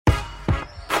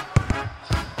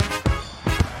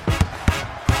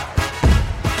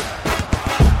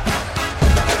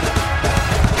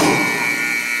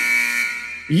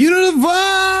You know the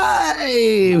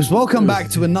vibes! Welcome back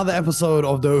to another episode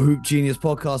of the Hoop Genius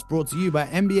podcast brought to you by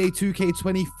NBA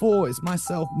 2K24. It's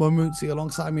myself, Mo Mootsie,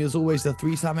 alongside me as always, the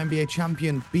three-time NBA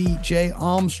champion, BJ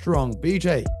Armstrong.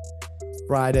 BJ, it's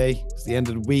Friday, it's the end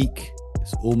of the week,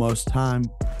 it's almost time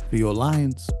for your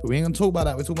Lions. But we ain't gonna talk about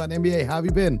that, we're talking about the NBA. How have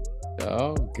you been?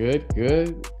 Oh,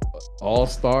 good.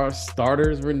 All-star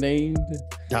starters were named.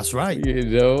 That's right.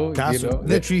 That's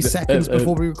literally seconds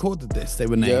before we recorded this, they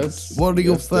were named. Yes, what are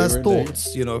your first thoughts?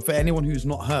 Named. You know, for anyone who's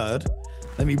not heard,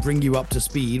 let me bring you up to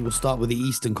speed. We'll start with the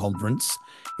Eastern Conference.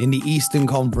 In the Eastern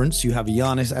Conference, you have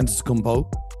Giannis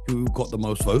Antetokounmpo, who got the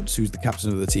most votes, who's the captain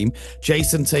of the team,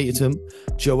 Jason Tatum,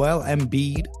 Joel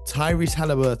Embiid, Tyrese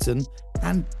Halliburton,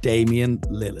 and Damian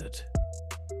Lillard.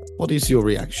 What is your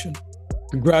reaction?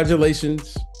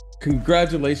 Congratulations.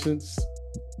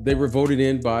 They were voted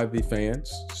in by the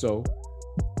fans. So,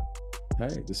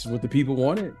 hey, this is what the people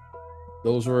wanted.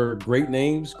 Those were great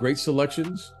names, great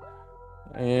selections,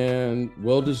 and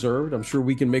well-deserved. I'm sure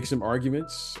we can make some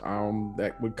arguments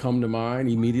that would come to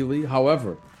mind immediately.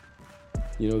 However,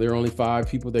 there are only 5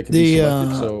 people that can be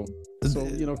selected.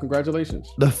 So, congratulations.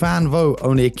 The fan vote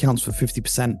only accounts for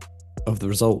 50% of the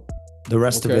result. The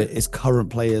rest of it is current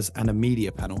players and a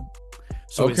media panel.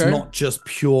 So it's not just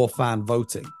pure fan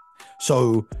voting.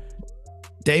 So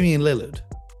Damian Lillard,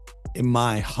 in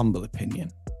my humble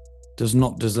opinion, does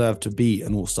not deserve to be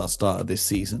an all-star starter this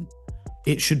season.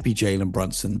 It should be Jalen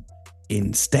Brunson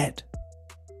instead.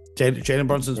 Jalen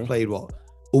Brunson's played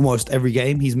almost every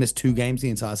game. He's missed 2 games the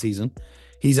entire season.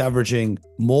 He's averaging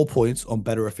more points on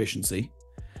better efficiency.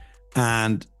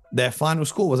 And their final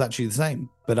score was actually the same.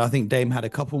 But I think Dame had a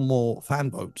couple more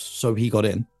fan votes, so he got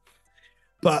in.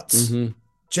 But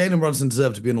Jalen Brunson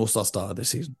deserved to be an all-star starter this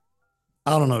season.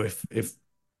 I don't know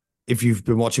if you've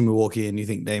been watching Milwaukee and you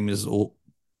think Dame is one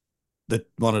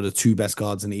of the 2 best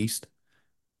guards in the East.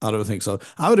 I don't think so.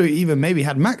 I would have even maybe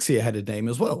had Maxey ahead of Dame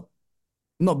as well.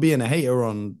 Not being a hater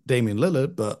on Damian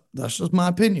Lillard, but that's just my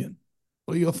opinion.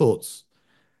 What are your thoughts?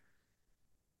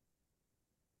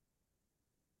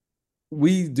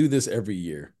 We do this every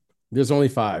year. There's only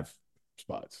 5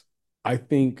 spots. I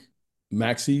think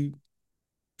Maxey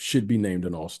should be named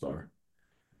an all-star.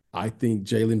 I think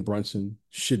Jalen Brunson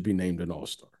should be named an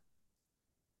all-star.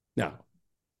 Now,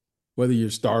 whether you're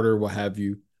a starter, what have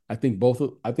you, I think both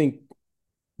of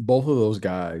those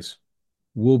guys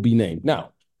will be named.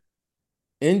 Now,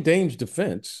 in Dame's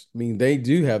defense, I mean, they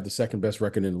do have the second best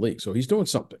record in the league, so he's doing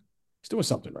something. He's doing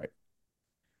something right.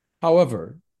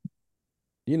 However,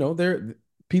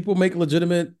 people make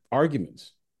legitimate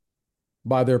arguments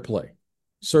by their play.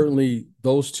 Certainly,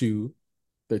 those 2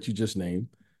 that you just named,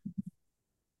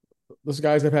 those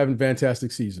guys have having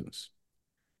fantastic seasons.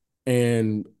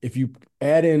 And if you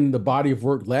add in the body of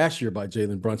work last year by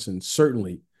Jalen Brunson,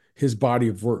 certainly his body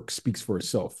of work speaks for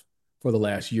itself for the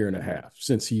last year and a half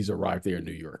since he's arrived there in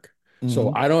New York.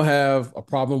 So I don't have a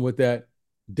problem with that.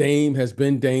 Dame has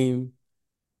been Dame.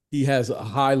 He has a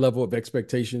high level of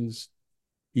expectations.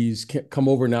 He's come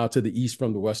over now to the East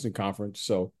from the Western Conference.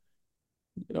 So,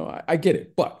 I get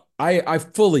it. But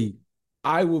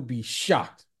I will be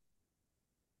shocked,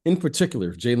 in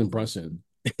particular, if Jalen Brunson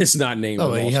is not named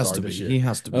an all-star this year. He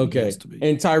has to be. Okay. He has to be.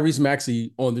 And Tyrese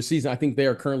Maxey on the season, I think they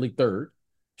are currently 3rd,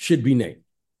 should be named.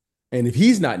 And if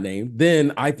he's not named,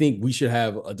 then I think we should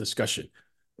have a discussion.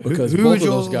 Because both of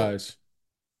those guys.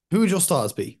 Who would your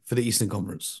starters be for the Eastern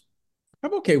Conference?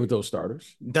 I'm okay with those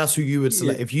starters. That's who you would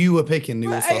select if you were picking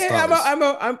the all-star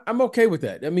starters. I'm okay with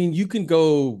that. I mean, you can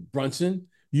go Brunson.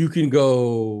 You can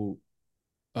go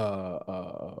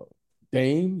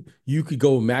Dame. You could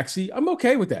go Maxey. I'm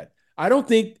okay with that. I don't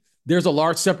think there's a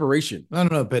large separation.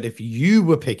 No. But if you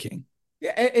were picking,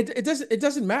 it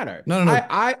doesn't matter. No.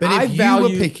 But if you were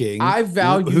picking, I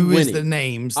value who winning. is the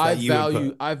names that you would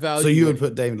put? I value. So you would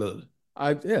put Dame Lillard.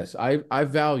 I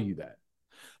value that.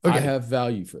 Okay. I have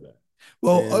value for that.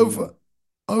 Well,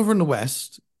 over in the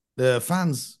West, the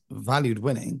fans valued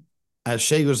winning as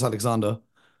Shai Gilgeous-Alexander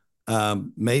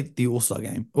made the All-Star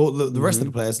game. Or the rest of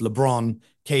the players, LeBron,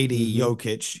 KD,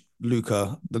 Jokic,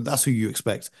 Luka, that's who you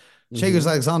expect. Shai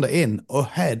Gilgeous-Alexander in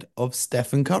ahead of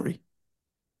Stephen Curry.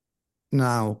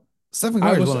 Now, Stephen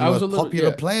Curry is one of the most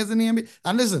popular players in the NBA.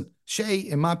 And listen, Shai,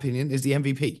 in my opinion, is the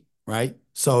MVP, right?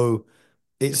 So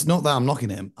it's not that I'm knocking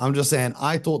him. I'm just saying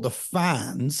I thought the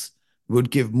fans would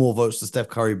give more votes to Steph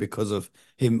Curry because of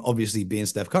him obviously being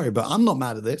Steph Curry. But I'm not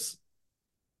mad at this.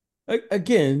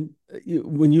 Again,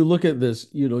 when you look at this,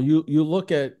 you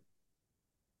look at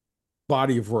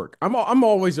body of work. I'm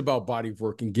always about body of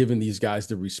work and giving these guys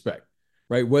the respect,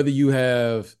 right? Whether you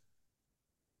have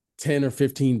 10 or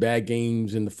 15 bad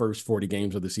games in the first 40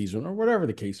 games of the season or whatever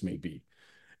the case may be.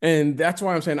 And that's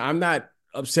why I'm saying I'm not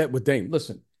upset with Dame.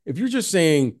 Listen, if you're just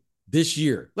saying this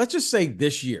year, let's just say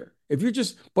this year. If you're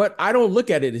just, but I don't look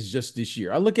at it as just this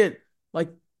year. I look at like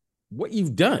what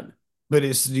you've done. But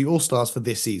it's the All-Stars for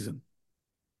this season,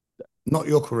 not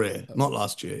your career, not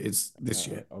last year. It's this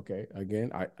year. Okay.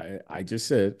 Again, I just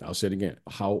said, I'll say it again.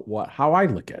 How I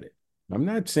look at it. I'm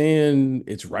not saying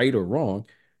it's right or wrong.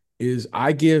 Is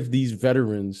I give these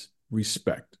veterans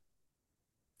respect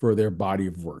for their body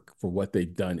of work, for what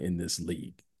they've done in this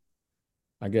league.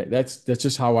 I get that's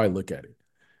just how I look at it.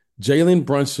 Jalen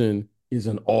Brunson is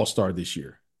an all-star this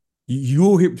year.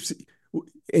 You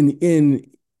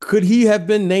in could he have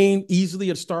been named easily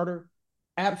a starter?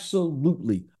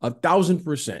 Absolutely,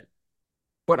 1,000%.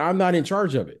 But I'm not in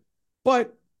charge of it.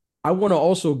 But I want to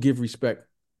also give respect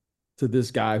to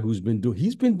this guy he's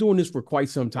been doing this for quite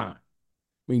some time.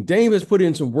 I mean, Dame has put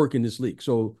in some work in this league.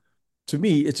 So to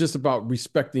me, it's just about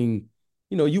respecting.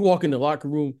 You know, you walk in the locker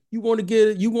room, you want to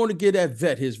get that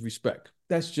vet his respect.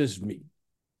 That's just me.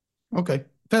 Okay,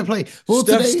 fair play. Well,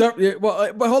 Steph,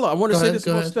 but hold on. I want to say this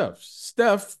about Steph.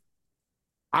 Steph,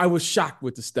 I was shocked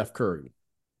with the Steph Curry.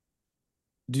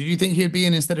 Did you think he'd be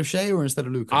in instead of Shai or instead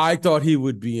of Lucas? I thought he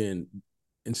would be in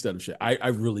instead of Shai. I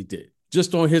really did.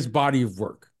 Just on his body of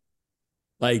work.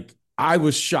 Like, I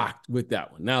was shocked with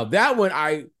that one. Now, that one,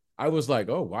 I was like,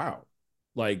 oh, wow.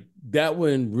 Like, that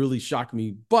one really shocked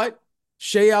me. But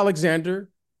Shai Alexander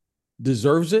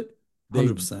deserves it.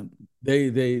 100%.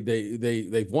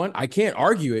 They've won. I can't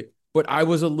argue it, but I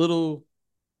was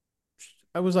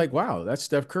like, wow, that's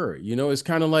Steph Curry. You know, it's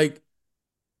kind of like,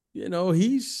 you know,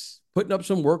 he's putting up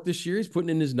some work this year. He's putting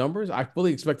in his numbers. I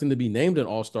fully expect him to be named an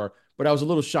all-star, but I was a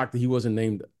little shocked that he wasn't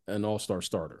named an all-star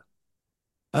starter.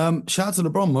 Shout out to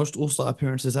LeBron, most all-star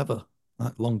appearances ever.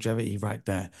 Longevity right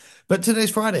there. But today's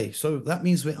Friday, so that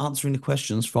means we're answering the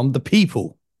questions from the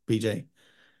people, BJ.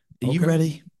 Are you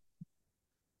ready?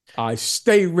 I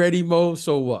stay ready, Mo.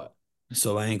 So what?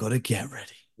 So I ain't got to get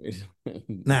ready.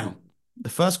 Now, the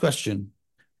first question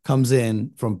comes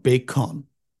in from Big Con.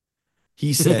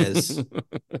 He says,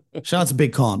 shout out to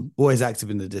Big Con, always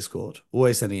active in the Discord,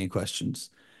 always sending in questions.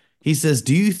 He says,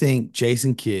 do you think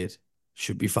Jason Kidd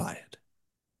should be fired?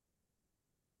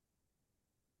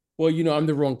 Well, you know, I'm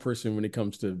the wrong person when it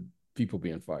comes to people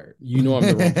being fired. You know, I'm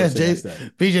the wrong person.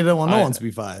 BJ don't want no one to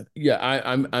be fired. Yeah,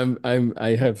 I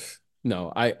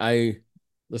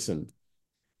listen.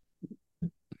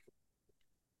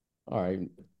 All right.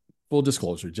 Full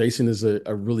disclosure, Jason is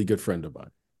a really good friend of mine,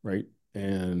 right?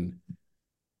 And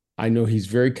I know he's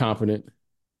very competent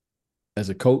as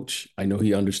a coach. I know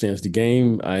he understands the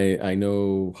game. I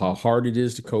know how hard it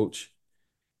is to coach.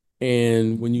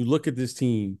 And when you look at this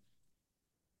team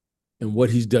and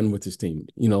what he's done with this team,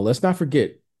 you know, let's not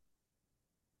forget,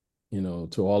 you know,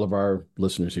 to all of our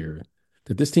listeners here,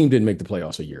 that this team didn't make the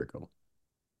playoffs a year ago.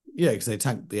 Yeah, because they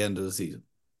tanked the end of the season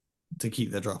to keep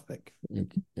their draft pick.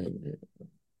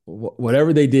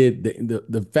 Whatever they did,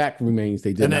 the fact remains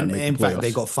they did not make the playoffs. In fact,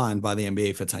 they got fined by the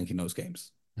NBA for tanking those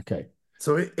games. Okay.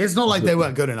 So it's not like they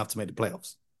weren't good enough to make the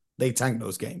playoffs. They tanked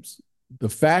those games. The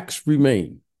facts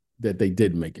remain that they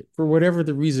did make it for whatever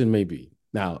the reason may be.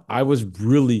 Now, I was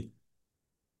really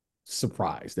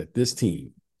surprised that this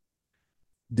team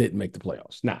didn't make the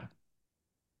playoffs. Now,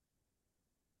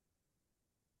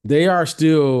 they are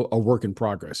still a work in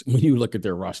progress when you look at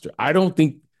their roster. I don't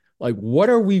think, like, what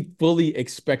are we fully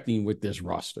expecting with this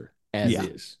roster as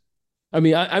is? I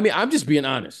mean, I'm just being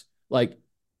honest. Like,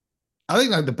 I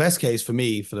think like the best case for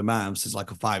me for the Mavs is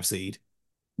like a 5 seed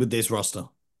with this roster.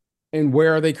 And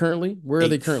where are they currently? Where are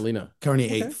they currently now? Currently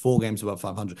 8th, 4 games above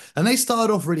 500. And they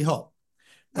started off really hot.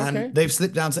 And they've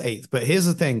slipped down to 8th. But here's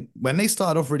the thing. When they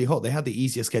started off really hot, they had the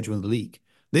easiest schedule in the league.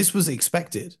 This was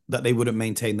expected that they wouldn't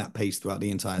maintain that pace throughout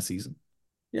the entire season.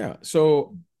 Yeah.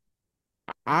 So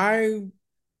I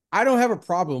don't have a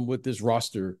problem with this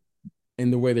roster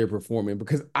and the way they're performing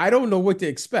because I don't know what to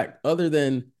expect other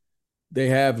than they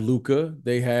have Luka,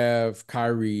 they have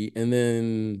Kyrie, and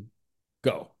then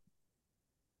go.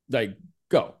 Like,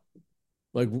 go.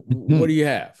 Like, what do you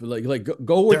have? Like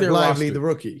go with their Lively, roster. The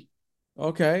rookie.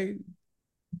 Okay.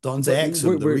 Dante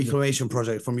Exum, the reclamation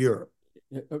project from Europe.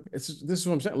 This is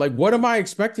what I'm saying. Like, what am I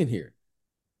expecting here?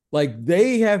 Like,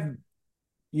 they have,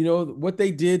 you know, what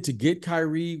they did to get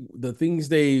Kyrie, the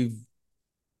things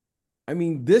I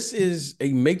mean, this is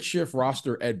a makeshift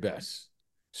roster at best.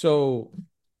 So,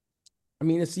 I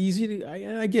mean, it's easy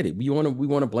to, I get it. We want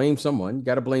to blame someone. You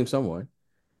got to blame someone.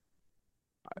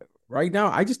 Right now,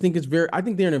 I just think I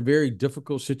think they're in a very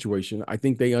difficult situation. I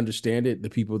think they understand it, the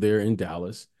people there in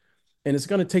Dallas. And it's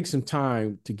going to take some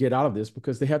time to get out of this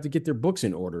because they have to get their books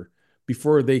in order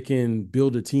before they can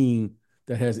build a team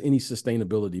that has any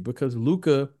sustainability, because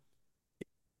Luka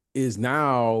is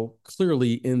now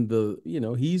clearly in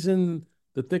he's in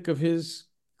the thick of his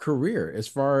career as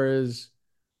far as,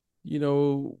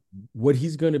 what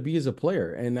he's going to be as a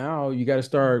player. And now you got to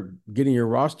start getting your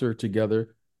roster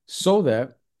together so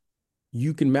that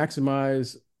you can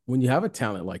maximize when you have a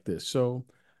talent like this. So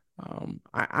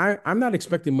I'm not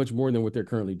expecting much more than what they're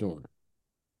currently doing.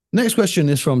 Next question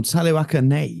is from Taliwaka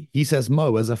Nay. He says,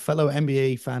 Mo, as a fellow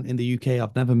NBA fan in the UK,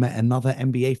 I've never met another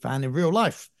NBA fan in real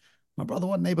life. My brother,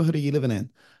 what neighborhood are you living in?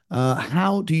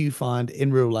 How do you find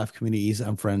in real life communities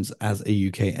and friends as a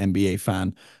UK NBA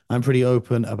fan? I'm pretty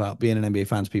open about being an NBA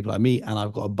fan to people I meet, and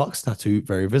I've got a Bucks tattoo,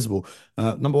 very visible.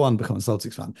 Number one, become a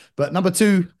Celtics fan. But number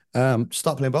two,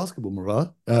 start playing basketball, my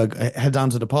brother. Head down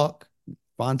to the park,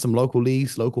 find some local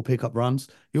leagues, local pickup runs.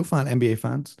 You'll find NBA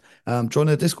fans. Join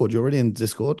the Discord. You're already in the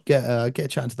Discord. Get a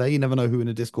chat today. You never know who in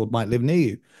the Discord might live near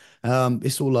you.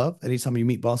 It's all love. Anytime you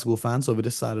meet basketball fans over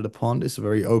this side of the pond, it's a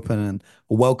very open and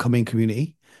welcoming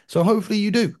community. So hopefully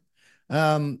you do.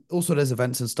 Also, there's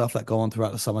events and stuff that go on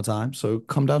throughout the summertime. So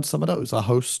come down to some of those. I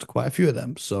host quite a few of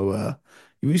them. So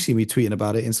you see me tweeting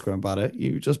about it, Instagram about it.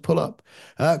 You just pull up.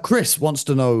 Chris wants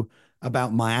to know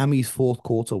about Miami's fourth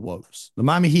quarter woes. The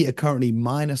Miami Heat are currently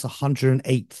minus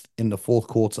 108th in the fourth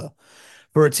quarter.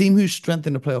 For a team whose strength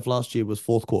in the playoff last year was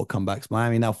fourth quarter comebacks,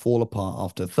 Miami now fall apart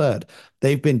after third.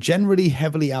 They've been generally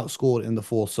heavily outscored in the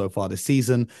fourth so far this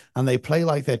season, and they play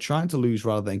like they're trying to lose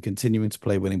rather than continuing to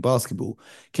play winning basketball.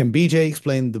 Can BJ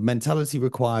explain the mentality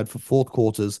required for fourth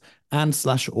quarters and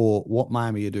 / what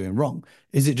Miami are doing wrong?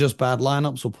 Is it just bad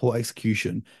lineups or poor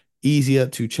execution? Easier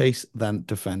to chase than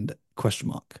defend? ?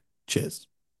 Cheers.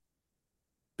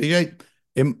 BJ,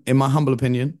 in my humble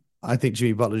opinion, I think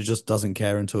Jimmy Butler just doesn't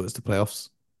care until it's the playoffs.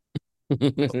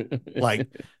 Like,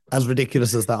 as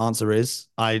ridiculous as that answer is,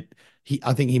 I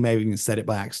think he may have even said it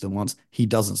by accident once. He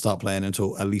doesn't start playing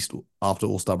until at least after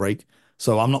All-Star break.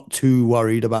 So I'm not too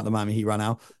worried about the Miami Heat right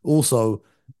now. Also,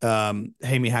 Jaime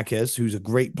Jaquez, who's a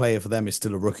great player for them, is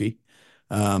still a rookie.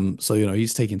 So,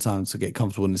 he's taking time to get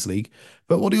comfortable in this league.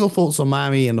 But what are your thoughts on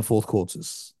Miami in the fourth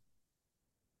quarters?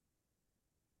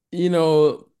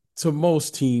 To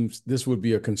most teams, this would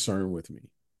be a concern with me.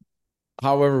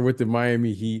 However, with the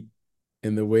Miami Heat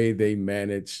and the way they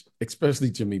manage,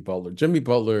 especially Jimmy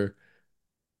Butler,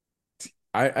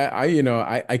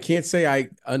 I can't say I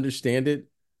understand it,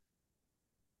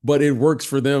 but it works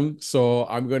for them. So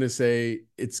I'm going to say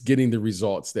it's getting the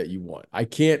results that you want. I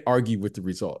can't argue with the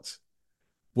results.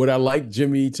 Would I like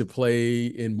Jimmy to play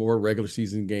in more regular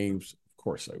season games? Of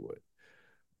course I would.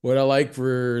 Would I like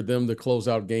for them to close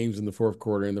out games in the fourth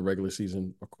quarter in the regular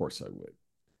season? Of course I would.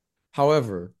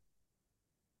 However,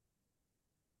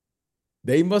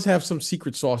 they must have some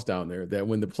secret sauce down there that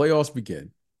when the playoffs begin,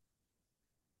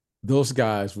 those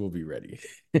guys will be ready.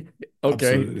 Okay.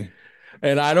 Absolutely.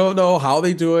 And I don't know how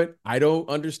they do it. I don't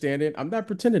understand it. I'm not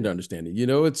pretending to understand it.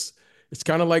 It's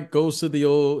kind of like goes to the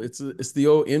old, it's the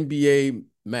old NBA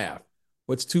math.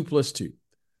 What's 2 + 2?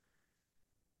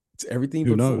 It's everything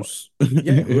Who but knows? 4.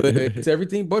 Yeah, it's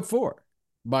everything but 4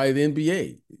 by the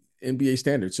NBA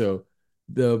standard. So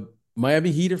the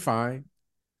Miami Heat are fine.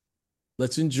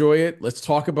 Let's enjoy it. Let's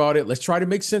talk about it. Let's try to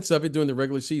make sense of it during the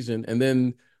regular season. And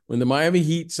then when the Miami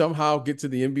Heat somehow get to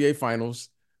the NBA Finals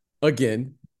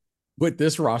again with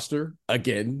this roster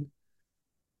again,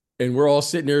 and we're all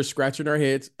sitting there scratching our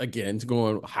heads again,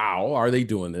 going, how are they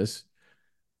doing this?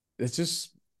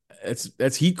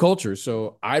 That's Heat culture.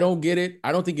 So I don't get it.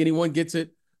 I don't think anyone gets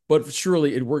it, but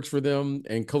surely it works for them.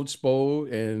 And Coach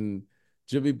Spo and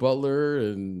Jimmy Butler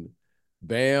and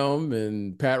Bam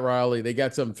and Pat Riley, they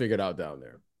got something figured out down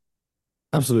there.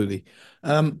 Absolutely.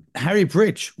 Harry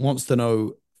Bridge wants to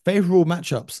know, favorable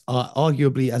matchups are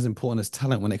arguably as important as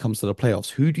talent when it comes to the playoffs.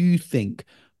 Who do you think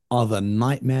are the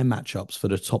nightmare matchups for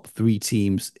the top 3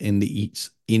 teams in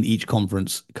each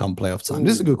conference come playoff time? Ooh.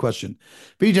 This is a good question.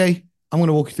 BJ, I'm going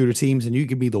to walk you through the teams and you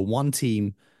give me the one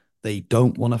team they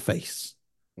don't want to face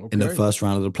in the first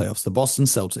round of the playoffs, the Boston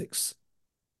Celtics.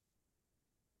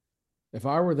 If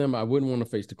I were them, I wouldn't want to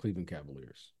face the Cleveland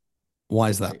Cavaliers. Why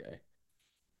is that?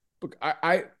 Look,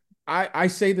 I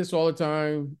say this all the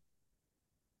time.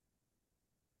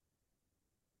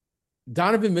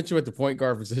 Donovan Mitchell at the point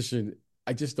guard position,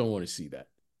 I just don't want to see that.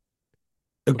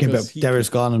 Okay, but Darius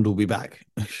Garland will be back.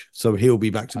 So he'll be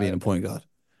back to being a point guard.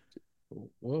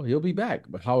 Well, he'll be back.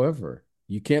 But however,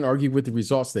 you can't argue with the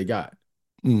results they got.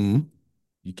 Mm-hmm.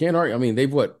 You can't argue. I mean,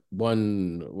 they've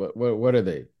won, what are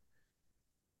they?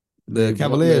 The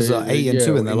Cavaliers are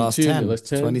 8-2 in their last 10,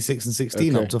 26 and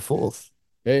 16 up to 4th.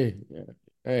 Hey.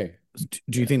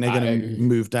 Do you think they're going to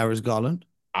move Darius Garland?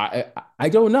 I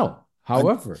don't know.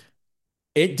 However,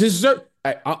 It deserves.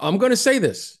 I'm going to say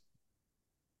this.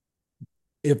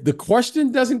 If the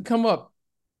question doesn't come up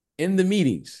in the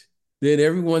meetings, then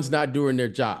everyone's not doing their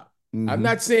job. Mm-hmm. I'm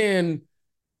not saying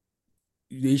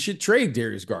they should trade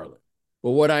Darius Garland,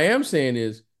 but what I am saying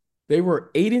is they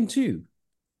were 8-2,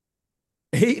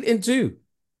 8-2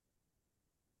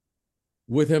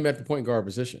 with him at the point guard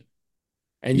position.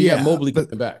 And you got Mobley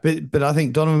coming back. But I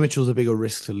think Donovan Mitchell's a bigger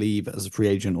risk to leave as a free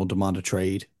agent or demand a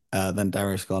trade than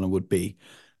Darius Garland would be.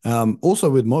 Also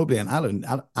with Mobley and Allen,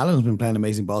 Allen's been playing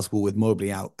amazing basketball with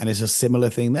Mobley out, and it's a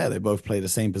similar thing there. They both play the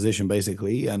same position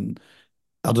basically, and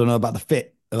I don't know about the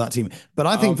fit of that team. But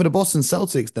I think for the Boston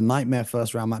Celtics, the nightmare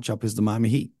first round matchup is the Miami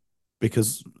Heat,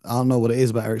 because I don't know what it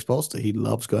is about Eric Spoelstra. He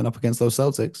loves going up against those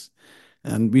Celtics,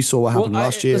 and we saw what happened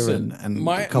last year and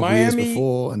a couple of years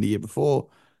before and the year before.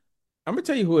 I'm gonna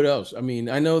tell you who else. I mean,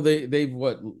 I know they've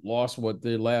lost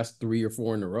their last 3 or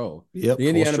 4 in a row. Yep, the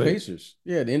Indiana Pacers.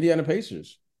 Yeah, the Indiana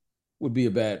Pacers would be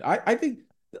a bad. I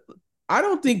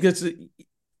don't think that's a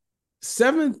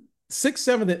 6th,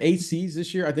 7th, and 8th seeds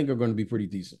this year. I think are going to be pretty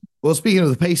decent. Well, speaking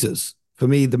of the Pacers, for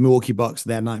me, the Milwaukee Bucks,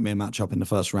 their nightmare matchup in the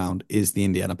first round is the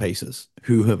Indiana Pacers,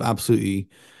 who have absolutely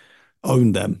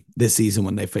owned them this season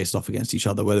when they faced off against each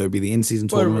other, whether it be the in-season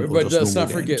tournament or just let's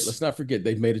not forget. Let's not forget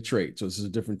they've made a trade, so this is a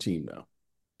different team now.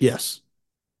 Yes.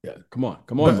 Yeah. Come on.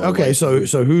 Okay.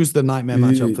 So who's the nightmare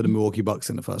matchup for the Milwaukee Bucks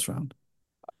in the first round?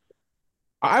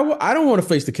 I don't want to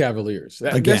face the Cavaliers.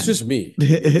 That's just me.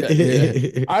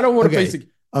 I don't want to face the.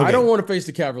 Okay. I don't want to face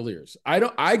the Cavaliers.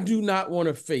 I do not want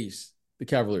to face the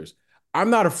Cavaliers.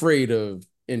 I'm not afraid of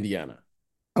Indiana.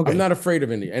 Okay. I'm not afraid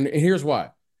of Indiana, and here's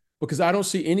why. Because I don't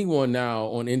see anyone now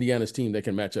on Indiana's team that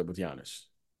can match up with Giannis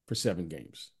for 7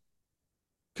 games.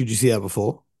 Could you see that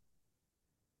before?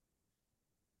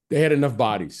 They had enough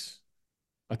bodies.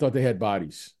 I thought they had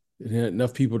bodies. They had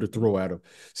enough people to throw at them.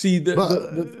 See, they lost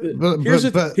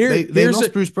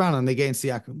Bruce Brown and they gained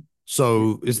Siakam.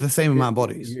 So it's the same amount of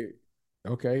bodies.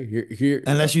 Okay.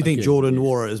 Unless you think Jordan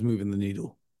Nwora is moving the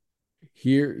needle.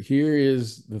 Here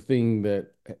is the thing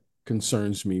that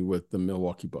concerns me with the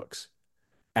Milwaukee Bucks.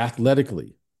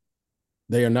 Athletically,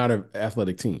 they are not an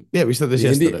athletic team. Yeah, we said this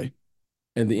yesterday.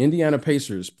 And the Indiana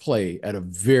Pacers play at a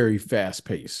very fast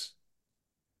pace.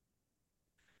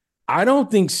 I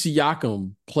don't think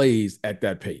Siakam plays at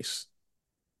that pace.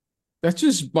 That's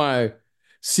just my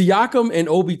Siakam and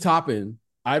Obi Toppin.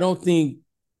 I don't think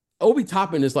Obi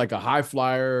Toppin is like a high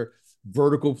flyer,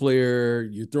 vertical player.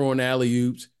 You're throwing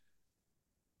alley-oops.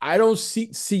 I don't see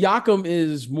Siakam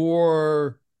is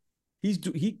more.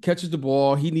 He catches the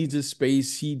ball. He needs his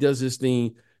space. He does his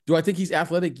thing. Do I think he's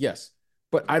athletic? Yes.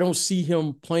 But I don't see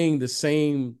him playing the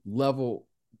same level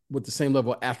with the same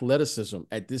level of athleticism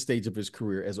at this stage of his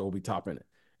career as Obi Toppin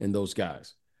and those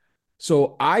guys.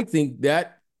 So I think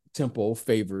that tempo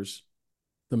favors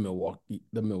the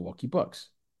Milwaukee Bucks.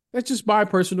 That's just my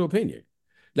personal opinion.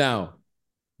 Now,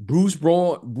 Bruce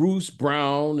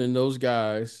Brown and those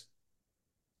guys.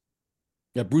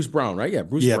 Yeah, Bruce Brown, right? Yeah,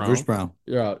 Bruce Brown.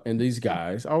 Yeah, and these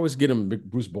guys. I always get him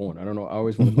Bruce Bowen. I don't know. I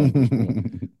always want to call him Bruce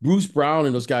Bowen. Bruce Brown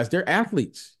and those guys, they're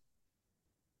athletes.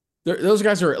 Those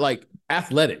guys are like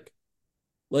athletic.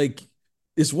 Like,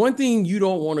 it's one thing you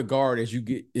don't want to guard as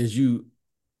you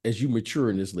mature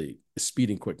in this league, is speed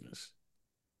and quickness.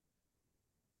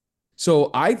 So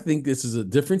I think this is a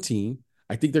different team.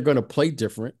 I think they're going to play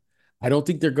different. I don't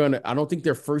think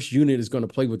their first unit is going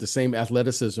to play with the same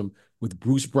athleticism with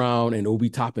Bruce Brown and Obi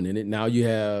Toppin in it. Now you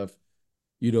have,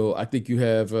 I think you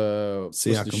have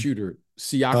Siakam. The shooter?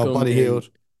 Siakam Buddy Hield.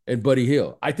 And Buddy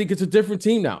Hield. I think it's a different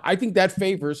team now. I think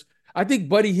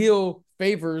Buddy Hield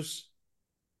favors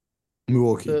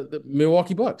Milwaukee. The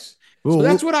Milwaukee Bucks. So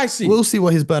that's what I see. We'll see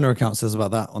what his burner account says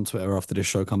about that on Twitter after this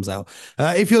show comes out.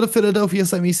 If you're the Philadelphia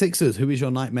 76ers, who is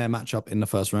your nightmare matchup in the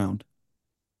first round?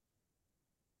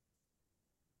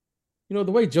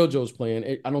 The way JoJo's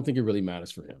playing, I don't think it really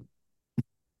matters for him.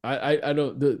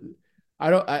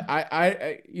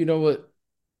 You know what?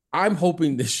 I'm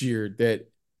hoping this year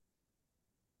that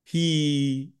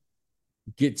he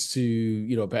gets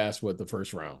to, past the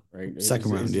first round, right?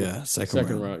 Second round.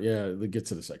 Second round. Yeah, get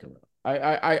to the second round.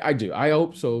 I do. I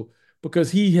hope so, because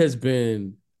he has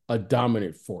been a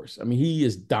dominant force. I mean, he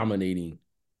is dominating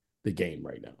the game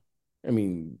right now. I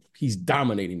mean, he's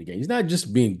dominating the game. He's not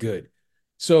just being good.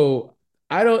 So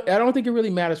I don't think it really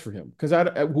matters for him, because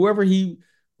whoever he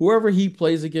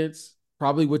plays against,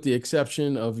 probably with the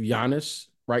exception of Giannis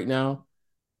right now,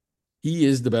 he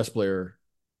is the best player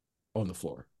on the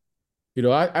floor.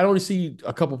 I only see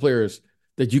a couple players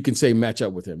that you can say match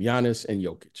up with him, Giannis and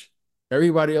Jokic.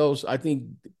 Everybody else, I think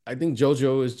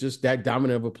JoJo is just that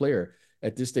dominant of a player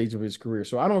at this stage of his career.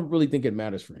 So I don't really think it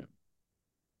matters for him.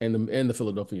 and the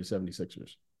Philadelphia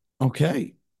 76ers.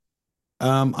 Okay.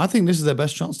 I think this is their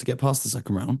best chance to get past the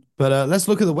second round. But let's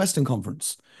look at the Western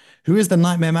Conference. Who is the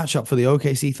nightmare matchup for the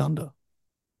OKC Thunder?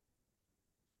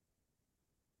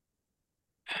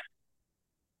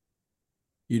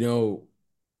 You know,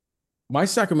 my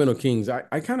Sacramento Kings,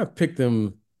 I kind of picked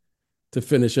them to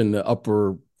finish in the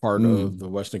upper part of the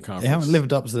Western They haven't Conference.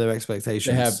 lived up to their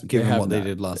expectations, They given have what they not.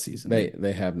 did last season.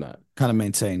 They have not. Kind of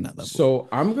maintain that level. So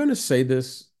I'm going to say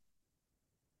this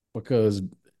because,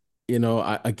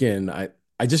 I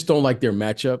just don't like their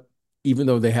matchup, even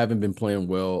though they haven't been playing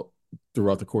well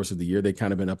throughout the course of the year. They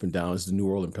kind of been up and down. It's the New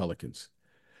Orleans Pelicans.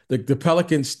 The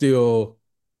Pelicans still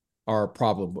are a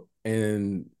problem,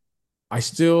 and I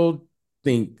still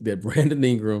think that Brandon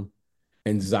Ingram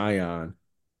and Zion,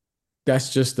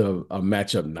 that's just a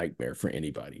matchup nightmare for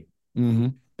anybody. Mm-hmm.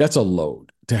 That's a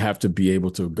load to have to be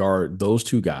able to guard those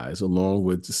two guys along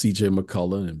with CJ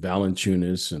McCollum and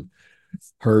Valanciunas and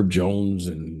Herb Jones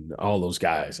and all those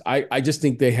guys. I just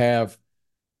think they've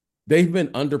been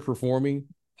underperforming.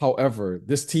 However,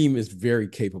 this team is very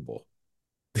capable.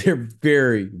 They're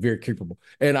very, very capable.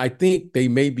 And I think they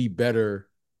may be better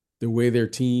the way their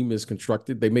team is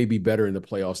constructed. They may be better in the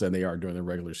playoffs than they are during the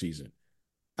regular season.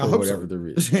 I hope so. The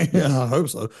reason. Yes. Yeah, I hope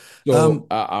so. So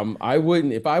I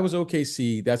wouldn't, if I was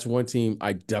OKC, that's one team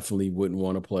I definitely wouldn't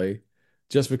want to play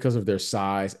just because of their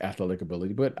size, athletic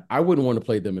ability. But I wouldn't want to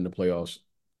play them in the playoffs,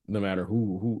 no matter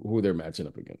who they're matching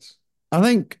up against. I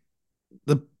think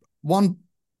the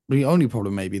only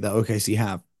problem maybe that OKC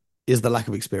have is the lack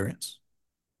of experience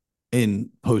in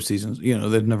postseasons.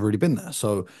 They've never really been there.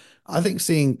 So I think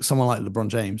seeing someone like LeBron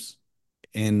James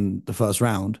in the first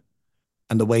round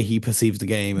and the way he perceives the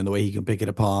game and the way he can pick it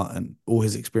apart and all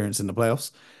his experience in the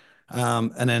playoffs.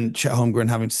 And then Chet Holmgren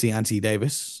having to see Anthony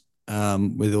Davis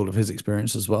with all of his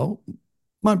experience as well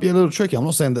might be a little tricky. I'm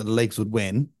not saying that the Lakers would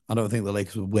win. I don't think the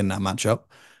Lakers would win that matchup,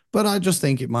 but I just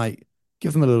think it might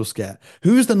give them a little scare.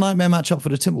 Who's the nightmare matchup for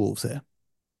the Timberwolves here?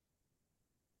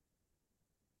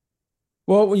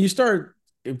 Well, when you start,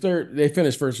 if they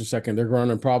finish first or second, they're going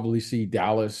to probably see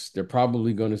Dallas. They're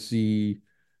probably going to see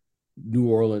New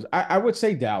Orleans. I would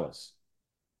say Dallas.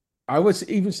 I would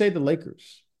even say the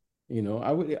Lakers.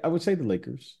 I would say the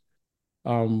Lakers.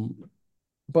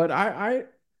 But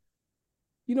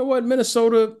you know what,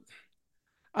 Minnesota,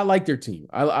 I like their team.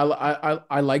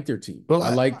 I like their team. Well, I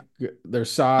like their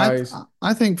size.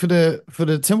 I think for the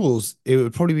Timberwolves, it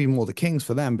would probably be more the Kings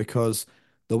for them because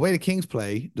the way the Kings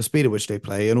play, the speed at which they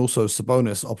play, and also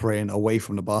Sabonis operating away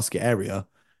from the basket area,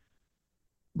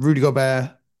 Rudy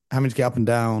Gobert having to get up and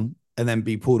down and then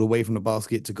be pulled away from the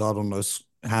basket to guard on those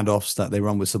handoffs that they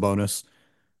run with Sabonis.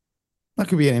 That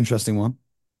could be an interesting one.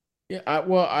 Yeah,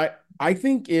 I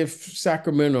think if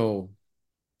Sacramento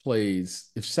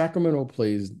plays the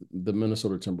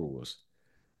Minnesota Timberwolves,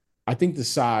 I think the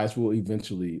size will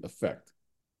eventually affect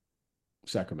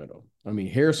Sacramento. I mean,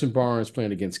 Harrison Barnes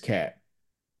playing against Cat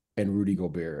and Rudy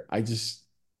Gobert.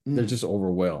 They're just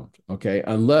overwhelmed. Okay.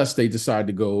 Unless they decide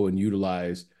to go and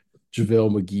utilize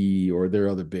JaVale McGee or their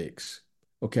other bigs.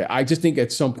 Okay. I just think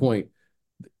at some point,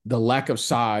 the lack of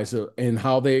size and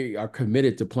how they are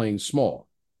committed to playing small.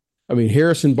 I mean,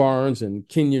 Harrison Barnes and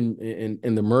Kenyon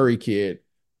and the Murray kid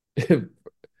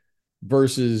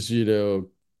versus,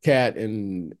 Cat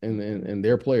and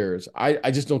their players.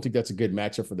 I just don't think that's a good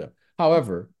matchup for them.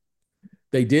 However,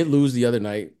 they did lose the other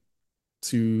night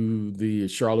to the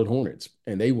Charlotte Hornets,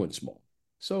 and they went small.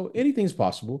 So anything's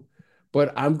possible.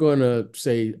 But I'm going to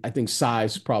say I think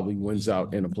size probably wins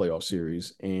out in a playoff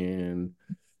series. And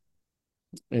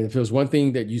if there's one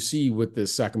thing that you see with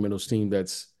this Sacramento's team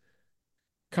that's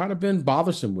kind of been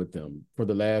bothersome with them for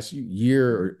the last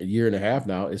year or a year and a half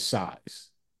now is size.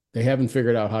 They haven't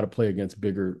figured out how to play against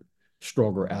bigger,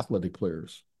 stronger, athletic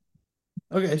players.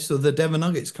 Okay, so the Denver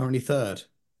Nuggets currently third.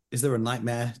 Is there a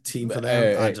nightmare team for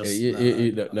them?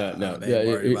 No.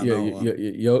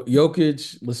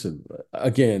 Jokic, listen,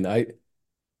 again,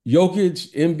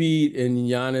 Jokic, Embiid, and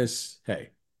Giannis,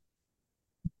 hey,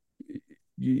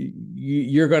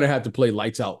 you're going to have to play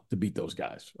lights out to beat those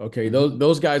guys. Okay,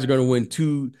 those guys are going to win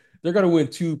two. They're going to win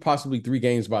two, possibly three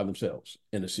games by themselves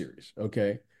in a series.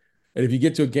 Okay, and if you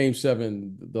get to a game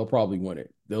 7, they'll probably win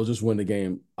it. They'll just win the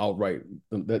game outright.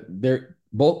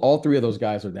 All three of those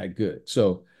guys are that good.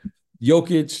 So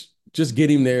Jokic, just get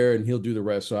him there and he'll do the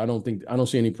rest. So I don't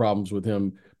see any problems with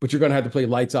him. But you're going to have to play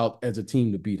lights out as a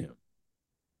team to beat him.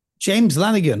 James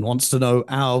Lanigan wants to know,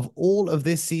 out of all of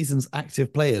this season's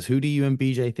active players, who do you and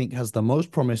BJ think has the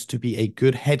most promise to be a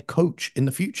good head coach in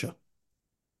the future?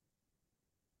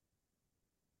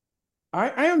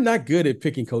 I am not good at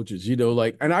picking coaches,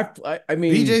 like, and I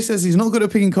mean, BJ says he's not good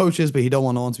at picking coaches, but he don't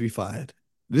want no one to be fired.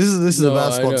 This is a no,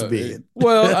 bad I spot to know. be in.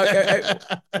 Well,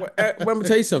 I'm gonna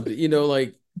tell you something.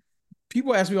 Like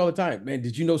people ask me all the time, man,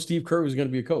 did you know Steve Kerr was going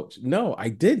to be a coach? No, I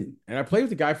didn't, and I played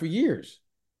with the guy for years.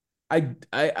 I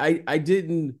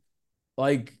didn't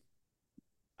like.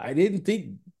 I didn't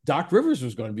think Doc Rivers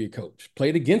was going to be a coach.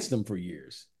 Played against him for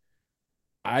years.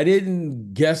 I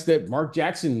didn't guess that Mark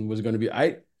Jackson was going to be.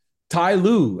 Ty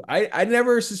Lue. I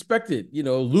never suspected.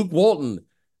 Luke Walton.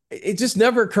 It just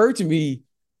never occurred to me.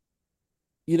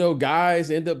 Guys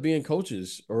end up being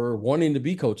coaches or wanting to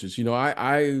be coaches.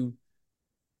 I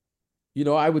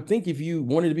would think if you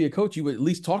wanted to be a coach, you would at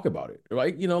least talk about it,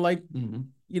 right?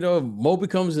 If Mo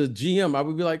becomes a GM, I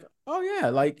would be like, oh yeah,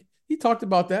 like he talked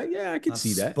about that. Yeah, I could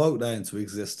see that. Spoke that into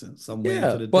existence. I'm waiting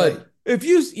Yeah, for the but day.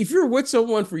 if you're with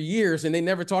someone for years and they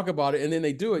never talk about it and then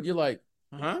they do it, you're like,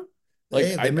 huh?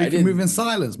 Like They make you move in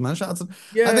silence, man. Shout out to.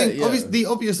 I think the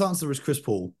obvious answer is Chris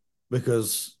Paul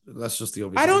because that's just the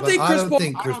obvious. I don't think Chris Paul.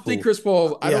 I don't think Chris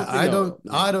Paul. I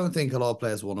don't think a lot of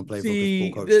players want to play for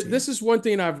Chris Paul coach.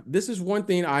 This is one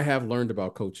thing I have learned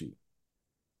about coaching.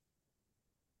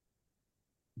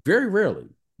 Very rarely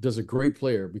does a great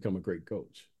player become a great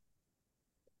coach.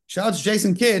 Shout out to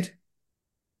Jason Kidd.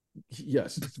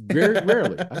 Yes, very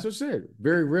rarely. That's what I said.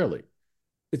 Very rarely.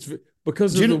 It's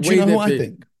because of the way that I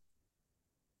think.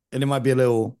 And it might be a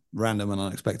little random and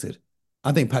unexpected.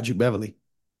 I think Patrick Beverley.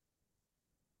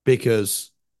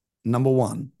 Because number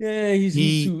one, yeah,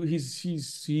 he's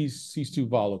too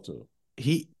volatile.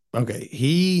 He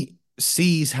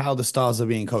sees how the stars are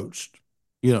being coached.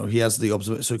 He has the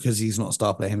observation, so because he's not a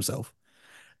star player himself.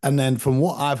 And then from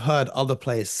what I've heard other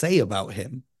players say about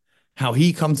him, how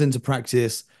he comes into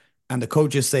practice and the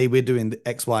coaches say we're doing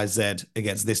X, Y, Z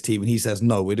against this team, and he says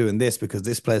no, we're doing this because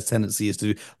this player's tendency is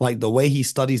to like the way he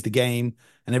studies the game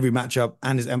and every matchup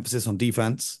and his emphasis on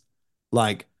defense.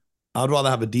 Like I'd rather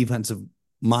have a defensive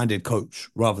minded coach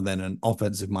rather than an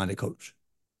offensive minded coach.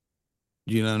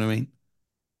 Do you know what I mean?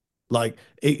 Like,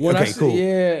 cool.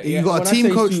 Yeah, you got a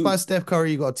team coached by Steph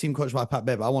Curry, you got a team coached by Pat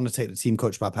Bev. I want to take the team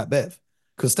coached by Pat Bev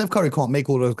because Steph Curry can't make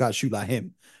all those guys shoot like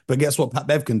him. But guess what Pat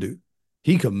Bev can do?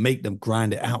 He can make them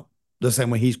grind it out the same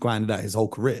way he's grinded out his whole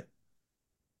career.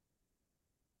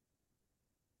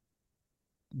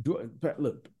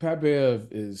 Look, Pat Bev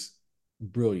is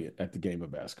brilliant at the game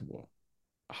of basketball.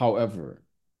 However,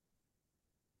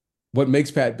 what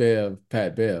makes Pat Bev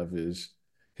is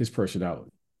his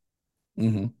personality.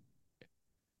 Mm-hmm.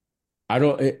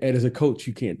 And as a coach,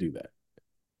 you can't do that.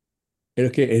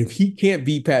 And if he can't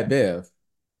be Pat Bev,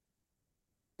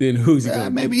 then who's he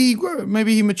going to be?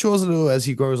 Maybe he matures a little as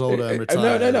he grows older and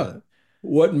retires. No.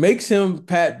 What makes him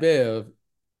Pat Bev?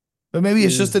 But maybe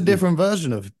it's just a different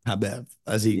version of Pat Bev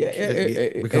as he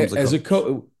becomes a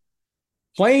coach.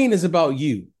 Playing is about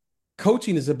you.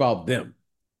 Coaching is about them.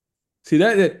 See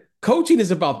that coaching is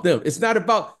about them. It's not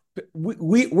about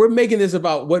we're making this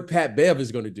about what Pat Bev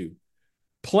is going to do.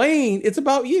 Playing, it's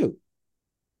about you.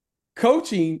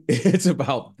 Coaching, it's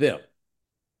about them.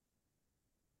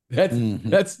 That's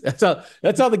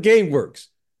how the game works.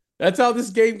 That's how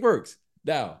this game works.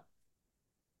 Now,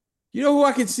 you know who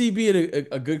I can see being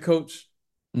a good coach?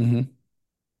 Mm-hmm.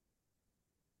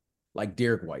 Like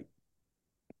Derek White.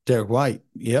 Derek White,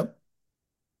 yep.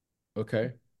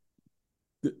 Okay.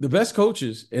 The best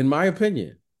coaches, in my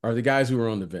opinion, are the guys who are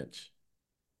on the bench.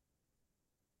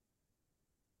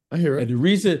 I hear it.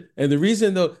 And the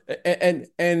reason though,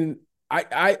 and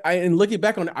I looking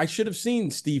back on it, I should have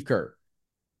seen Steve Kerr.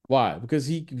 Why? Because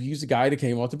he's a guy that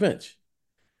came off the bench.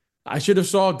 I should have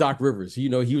saw Doc Rivers. He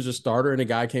was a starter and a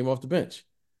guy came off the bench.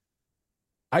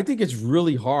 I think it's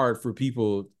really hard for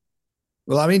people.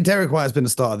 Well, I mean, Derek White has been the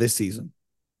starter this season.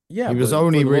 Yeah, he was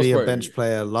only really a bench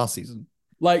player last season.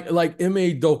 Like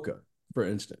Ime Udoka, for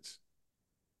instance.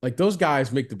 Like those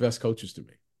guys make the best coaches to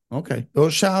me. Okay. Well,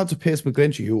 shout out to Pierce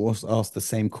McGlinchey who also asked the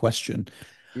same question.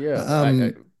 Yeah.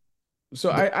 I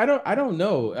don't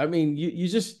know. I mean, you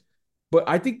just, but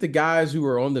I think the guys who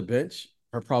are on the bench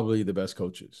are probably the best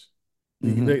coaches.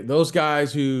 Mm-hmm. Those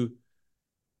guys who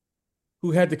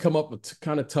had to come up with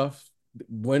kind of tough,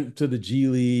 went to the G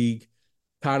League,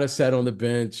 kind of sat on the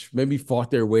bench, maybe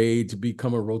fought their way to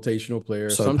become a rotational player.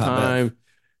 Sometime,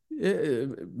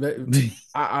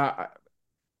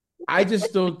 I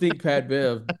just don't think Pat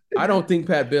Bev. I don't think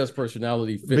Pat Bev's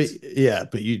personality fits.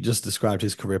 But you just described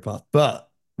his career path. But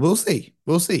we'll see.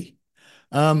 We'll see.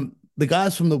 the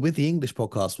guys from the With the English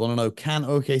podcast want to know, can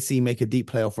OKC make a deep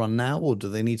playoff run now, or do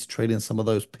they need to trade in some of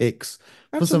those picks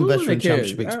for some Absolutely, they veteran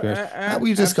championship can. experience?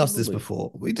 We've discussed this Absolutely.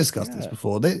 before. We discussed this Yeah,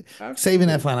 before. They're saving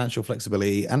their absolutely. financial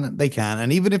flexibility, and they can.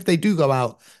 And even if they do go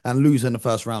out and lose in the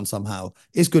first round somehow,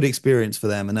 it's good experience for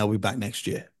them, and they'll be back next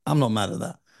year. I'm not mad at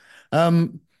that.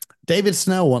 David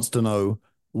Snell wants to know,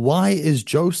 why is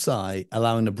Joe Tsai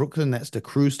allowing the Brooklyn Nets to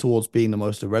cruise towards being the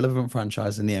most irrelevant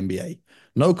franchise in the NBA?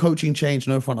 No coaching change,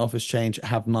 no front office change,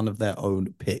 have none of their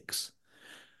own picks.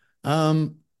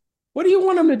 What do you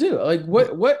want them to do? Like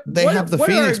they have the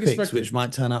Phoenix picks, expecting? which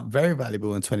might turn out very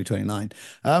valuable in 2029.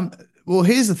 Well,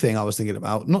 here's the thing I was thinking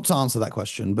about, not to answer that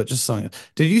question, but just something.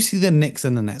 Did you see the Knicks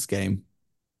and the Nets game?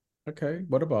 Okay,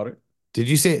 what about it? Did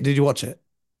you see it? Did you watch it?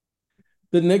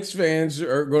 The Knicks fans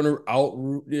are going to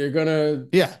out. They're going to.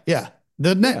 Yeah.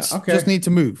 The Nets just need to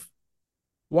move.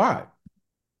 Why?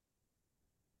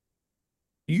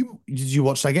 Did you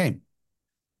watch that game?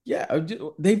 Yeah,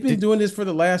 they've been doing this for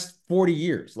the last 40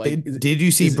 years. Like, did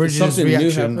you see Bridges'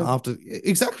 reaction after?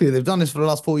 Exactly, they've done this for the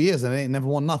last 4 years and they ain't never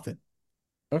won nothing.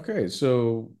 Okay,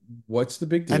 so what's the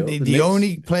big deal? And the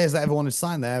only players that ever wanted to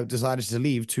sign there decided to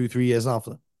leave 2-3 years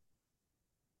after.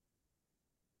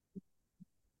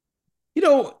 You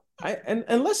know,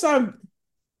 unless I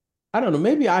don't know,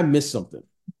 maybe I missed something.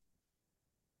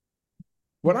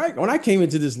 When I came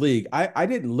into this league, I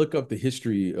didn't look up the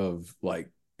history of like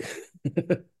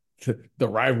the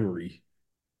rivalry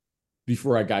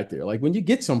before I got there. Like when you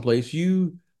get someplace,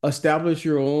 you establish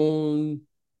your own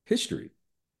history.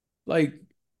 Like,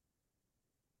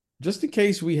 just in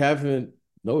case we haven't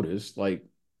noticed, like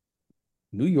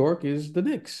New York is the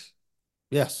Knicks.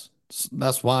 Yes,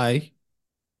 that's why.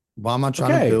 Why am I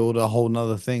trying to build a whole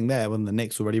nother thing there when the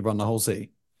Knicks already run the whole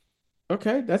city?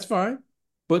 Okay, that's fine.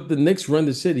 But the Knicks run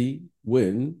the city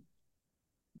when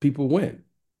people win.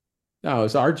 Now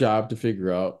it's our job to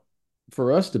figure out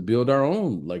for us to build our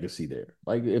own legacy there.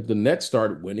 Like if the Nets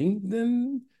start winning,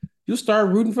 then you'll start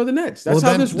rooting for the Nets. That's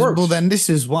how this works. Well, then this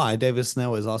is why David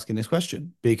Snell is asking this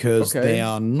question, because they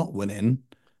are not winning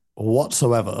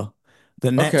whatsoever.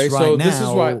 The Nets right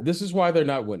now. This is why they're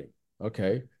not winning.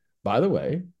 Okay. By the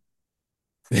way,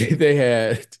 they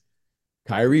had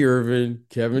Kyrie Irving,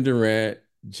 Kevin Durant,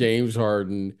 James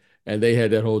Harden, and they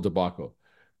had that whole debacle.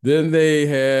 Then they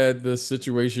had the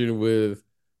situation with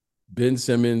Ben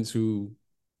Simmons, who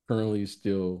currently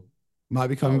still might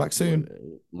be coming back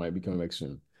soon. Might be coming back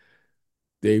soon.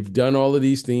 They've done all of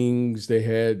these things. They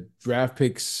had draft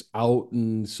picks out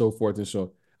and so forth and so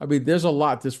on. I mean, there's a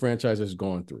lot this franchise has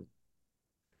gone through.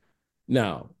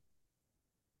 Now,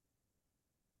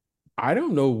 I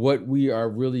don't know what we are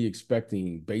really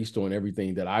expecting based on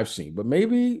everything that I've seen, but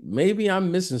maybe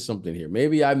I'm missing something here.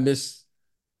 Maybe I missed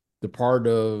the part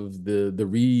of the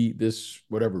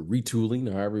retooling,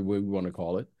 or however we want to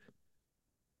call it,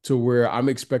 to where I'm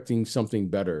expecting something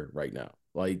better right now.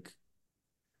 Like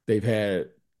they've had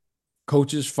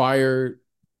coaches fired,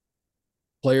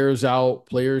 players out,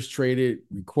 players traded,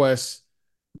 requests.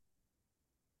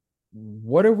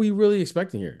 What are we really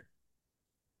expecting here?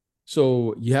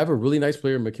 So you have a really nice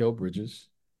player, Mikal Bridges.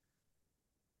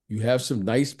 You have some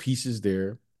nice pieces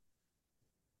there.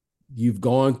 You've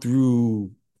gone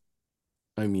through,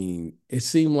 I mean, it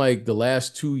seemed like the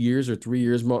last 2 years or 3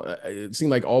 years, it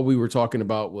seemed like all we were talking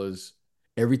about was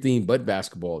everything but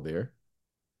basketball there.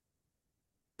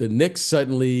 The Knicks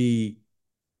suddenly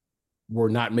were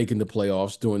not making the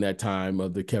playoffs during that time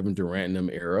of the Kevin Durant and them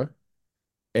era.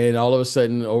 And all of a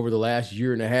sudden, over the last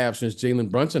year and a half since Jalen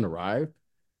Brunson arrived,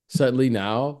 suddenly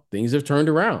now things have turned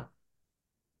around.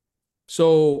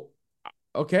 So,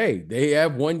 okay, they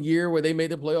have 1 year where they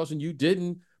made the playoffs and you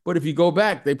didn't. But if you go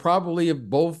back, they probably have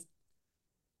both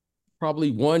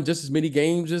won just as many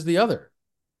games as the other.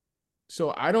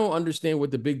 So I don't understand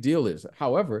what the big deal is.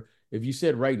 However, if you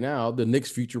said right now, the Knicks'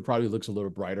 future probably looks a little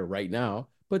brighter right now,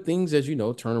 but things, as you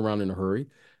know, turn around in a hurry.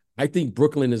 I think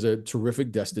Brooklyn is a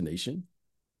terrific destination.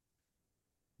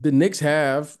 The Knicks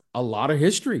have a lot of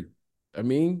history. I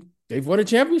mean, they've won a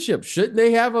championship. Shouldn't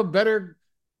they have a better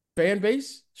fan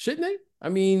base? Shouldn't they? I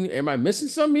mean, am I missing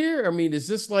something here? I mean, is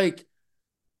this like,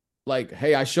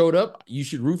 hey, I showed up, you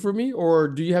should root for me? Or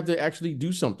do you have to actually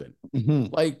do something? Mm-hmm.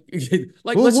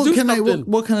 Well, let's do something.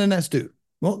 What can the Nets do?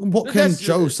 What can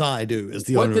Joe Tsai do as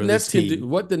the owner of this team?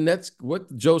 What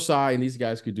Joe Tsai and these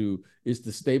guys could do is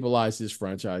to stabilize this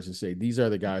franchise and say, these are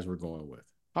the guys we're going with.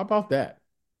 How about that?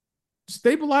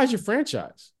 Stabilize your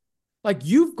franchise. Like,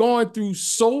 you've gone through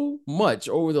so much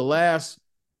over the last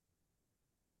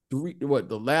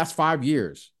 5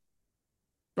 years,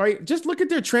 right? Just look at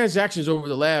their transactions over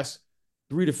the last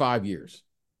 3 to 5 years.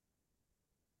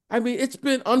 I mean, it's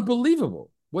been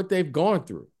unbelievable. what they've gone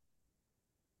through.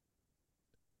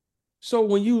 So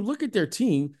when you look at their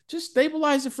team, just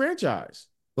stabilize the franchise.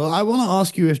 Well, I want to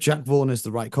ask you if Jack Vaughn is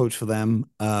the right coach for them,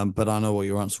 but I know what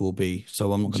your answer will be,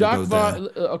 so I'm not going to Jacques go there. Vaughn,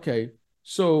 okay.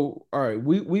 So, all right,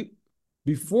 we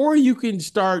before you can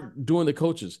start doing the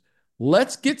coaches,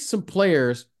 let's get some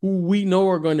players who we know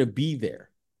are going to be there.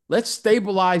 Let's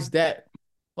stabilize that.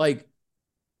 Like,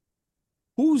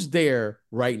 who's there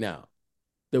right now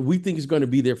that we think is going to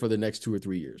be there for the next 2 or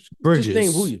 3 years? Just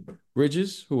name who Bridges, you.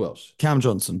 Bridges. Who else? Cam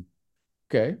Johnson.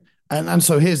 Okay. And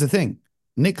so here's the thing.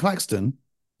 Nick Claxton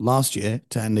last year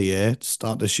to end the year, to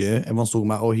start this year, everyone's talking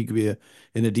about, oh, he could be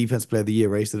in a defense player of the year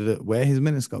race. Where his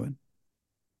minutes going?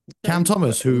 Cam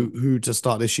Thomas, who to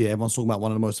start this year, everyone's talking about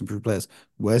one of the most improved players.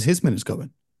 Where's his minutes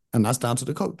going? And that's down to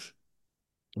the coach.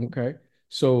 Okay.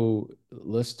 So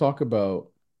let's talk about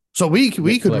So we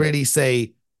could really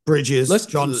say Bridges,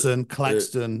 Johnson, uh,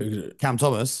 Claxton, Cam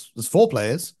Thomas. There's 4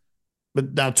 players,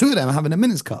 but now 2 of them are having a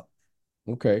minutes cut.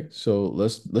 okay. So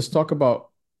let's talk about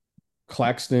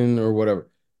Claxton or whatever.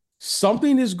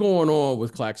 Something is going on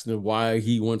with Claxton, why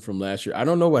he went from last year. I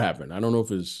don't know what happened. I don't know if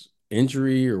it's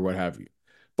injury or what have you.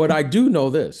 But I do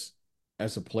know this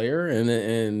as a player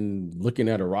and looking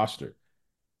at a roster.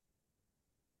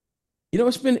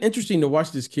 It's been interesting to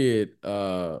watch this kid.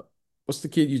 What's the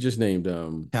kid you just named?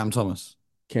 Cam Thomas.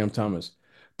 Cam Thomas.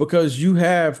 Because you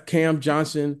have Cam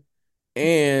Johnson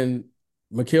and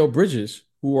Mikal Bridges,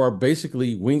 who are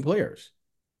basically wing players.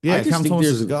 Yeah, Cam Thomas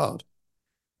is a guard.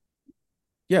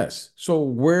 Yes. So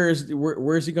where is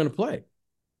he going to play?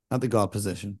 At the guard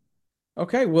position.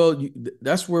 Okay, well,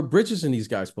 that's where Bridges and these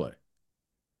guys play.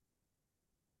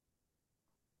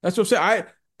 That's what I'm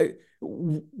saying.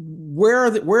 Where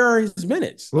are his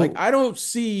minutes? Well, like I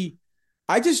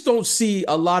just don't see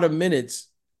a lot of minutes.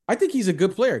 I think he's a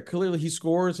good player. Clearly, he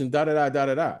scores and da da da da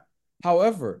da da.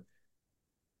 However,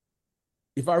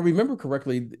 if I remember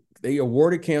correctly, they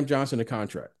awarded Cam Johnson a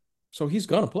contract, so he's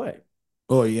gonna play.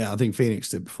 Oh yeah, I think Phoenix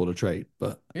did before the trade,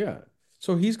 but yeah,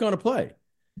 so he's gonna play.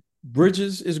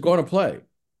 Bridges is going to play.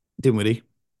 Dinwiddie.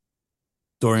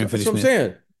 Dorian Finney-Smith. That's what I'm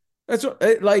saying. That's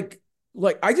what,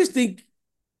 like I just think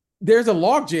there's a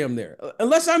logjam there,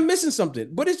 unless I'm missing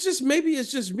something. But maybe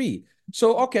it's just me.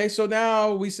 So okay, so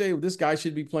now we say this guy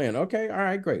should be playing. Okay, all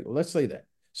right, great. Well, let's say that.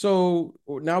 So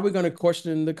now we're going to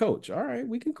question the coach. All right,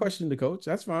 we can question the coach.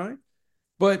 That's fine.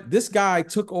 But this guy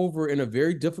took over in a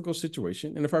very difficult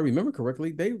situation, and if I remember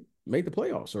correctly, they made the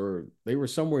playoffs or they were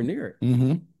somewhere near it.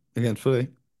 Mm-hmm. Against Philly.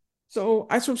 So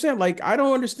that's what I'm saying. Like, I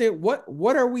don't understand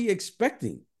what are we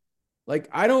expecting? Like,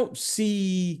 I don't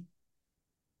see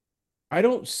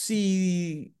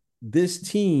this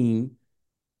team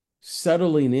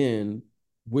settling in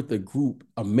with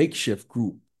a makeshift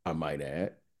group, I might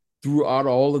add, throughout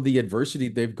all of the adversity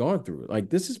they've gone through. Like,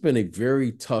 this has been a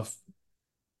tough,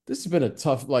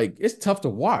 like, it's tough to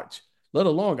watch, let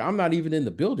alone I'm not even in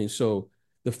the building. So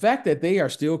the fact that they are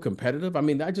still competitive, I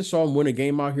mean, I just saw them win a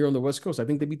game out here on the West Coast. I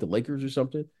think they beat the Lakers or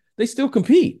something. They still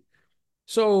compete.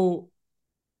 So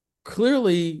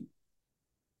clearly,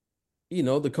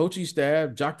 the coaching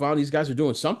staff, Jacques Vaughn, these guys are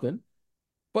doing something.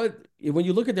 But when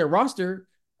you look at their roster,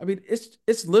 I mean,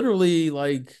 it's literally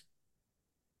like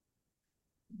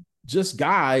just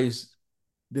guys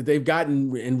that they've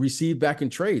gotten and received back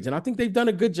in trades. And I think they've done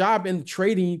a good job in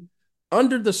trading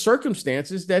under the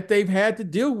circumstances that they've had to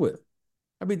deal with.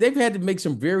 I mean, they've had to make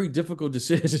some very difficult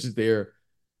decisions there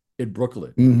in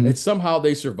Brooklyn, and somehow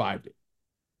they survived it.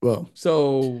 Well,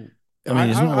 so I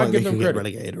mean, it's not like they could get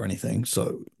relegated or anything.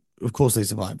 So of course they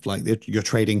survived. Like you're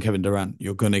trading Kevin Durant,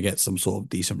 you're going to get some sort of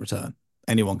decent return.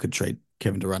 Anyone could trade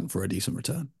Kevin Durant for a decent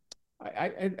return.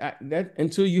 That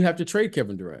until you have to trade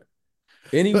Kevin Durant.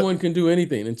 Anyone can do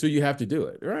anything until you have to do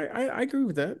it. Right? I agree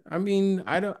with that. I mean,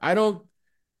 I don't.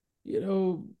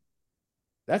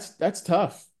 That's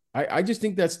tough. I just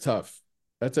think that's tough.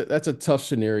 That's a tough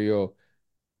scenario.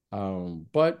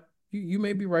 But you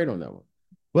may be right on that one.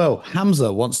 Well,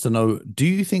 Hamza wants to know, do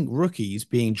you think rookies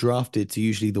being drafted to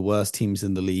usually the worst teams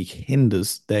in the league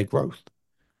hinders their growth?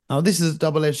 Now, this is a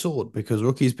double-edged sword because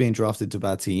rookies being drafted to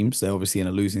bad teams, they're obviously in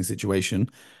a losing situation.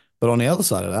 But on the other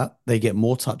side of that, they get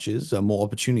more touches and more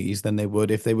opportunities than they would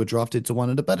if they were drafted to one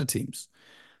of the better teams.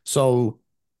 So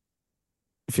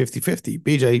 50-50.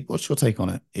 BJ, what's your take on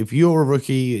it? If you're a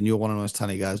rookie and you're one of those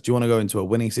tiny guys, do you want to go into a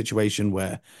winning situation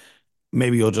where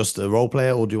maybe you're just a role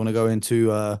player, or do you want to go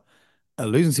into a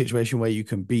losing situation where you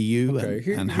can be you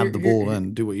and have the ball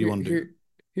and do what you want to do?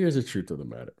 Here's the truth of the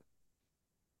matter.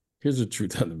 Here's the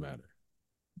truth of the matter.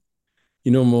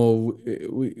 Mo,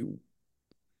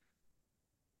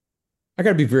 I got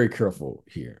to be very careful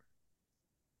here.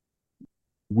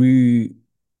 We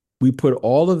we put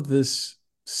all of this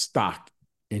stock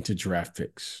into draft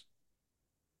picks.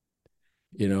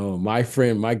 You know, my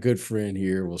good friend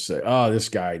here will say, "Oh, this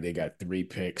guy, they got 3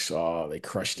 picks. Oh, they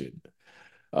crushed it.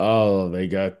 Oh, they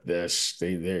got this. I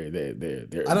don't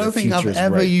their think I've future's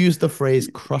ever bright." used the phrase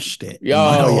 "crushed it" in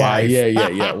my Oh yeah, life.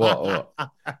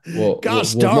 yeah.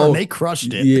 Gosh darn, they Mo,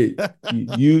 crushed yeah,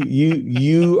 it.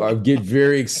 you are get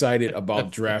very excited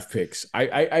about draft picks.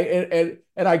 And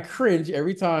I cringe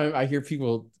every time I hear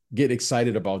people get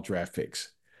excited about draft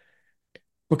picks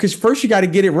because first you got to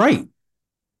get it right.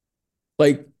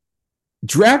 Like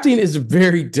drafting is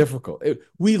very difficult.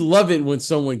 We love it when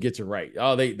someone gets it right.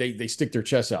 Oh, they stick their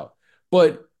chest out,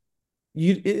 but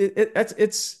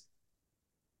it's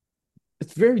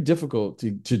very difficult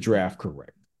to draft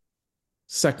correct.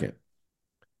 Second,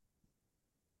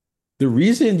 the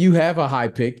reason you have a high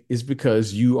pick is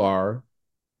because you are,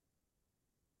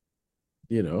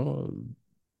 you know,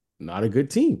 not a good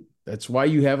team. That's why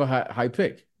you have a high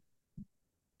pick.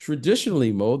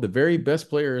 Traditionally, Mo, the very best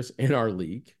players in our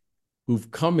league who've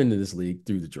come into this league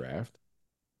through the draft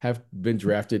have been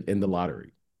drafted in the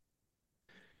lottery.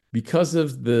 Because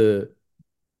of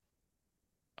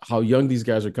how young these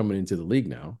guys are coming into the league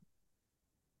now,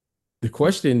 the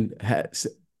question has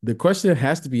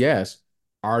to be asked,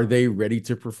 are they ready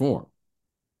to perform?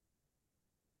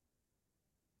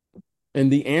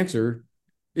 And the answer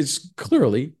is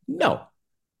clearly no.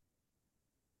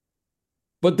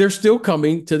 But they're still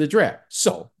coming to the draft.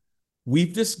 So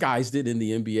we've disguised it in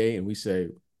the NBA and we say,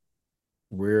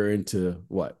 we're into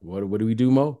what? What do we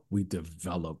do, Mo? We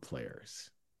develop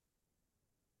players.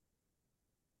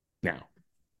 Now,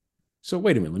 so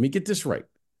wait a minute, let me get this right.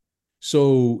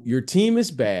 So your team is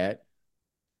bad,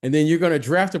 and then you're going to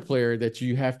draft a player that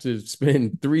you have to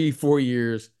spend 3-4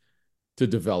 years to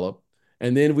develop.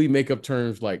 And then we make up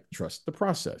terms like trust the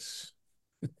process.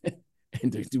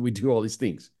 And we do all these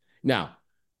things. Now,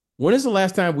 when is the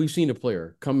last time we've seen a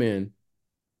player come in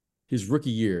his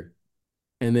rookie year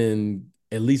and then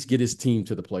at least get his team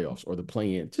to the playoffs or the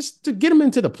play-in, just to get him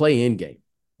into the play-in game?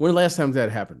 When the last time that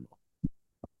happened?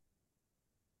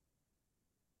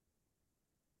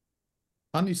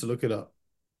 I need to look it up.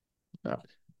 Oh.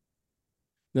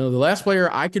 Now, the last player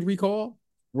I could recall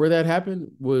where that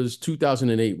happened was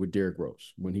 2008 with Derrick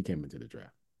Rose when he came into the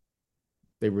draft.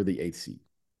 They were the 8th seed.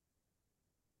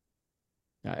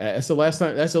 That's the last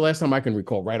time I can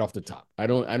recall right off the top. I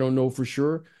don't know for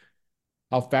sure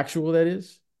how factual that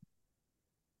is.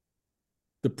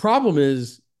 The problem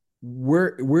is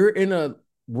we're in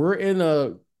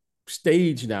a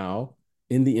stage now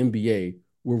in the NBA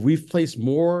where we've placed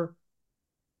more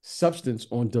substance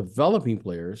on developing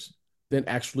players than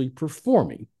actually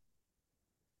performing.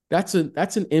 That's an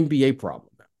NBA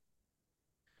problem.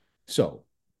 So,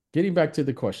 getting back to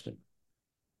the question,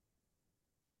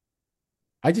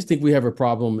 I just think we have a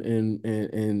problem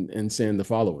in saying the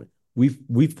following: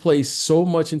 we've placed so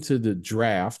much into the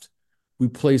draft, we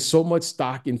place so much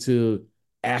stock into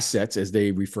assets, as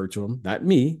they refer to them. Not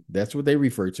me, that's what they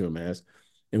refer to them as,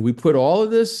 and we put all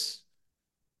of this,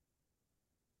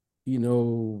 I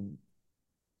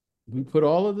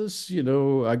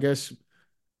guess,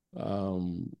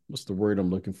 what's the word I'm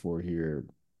looking for here?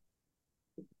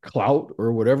 Clout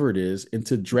or whatever it is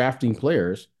into drafting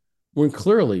players when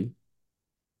clearly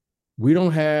we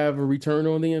don't have a return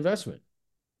on the investment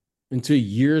until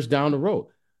years down the road.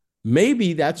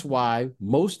 Maybe that's why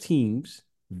most teams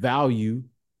value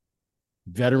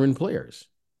veteran players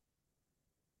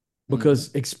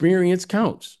because experience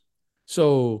counts.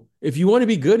 So if you want to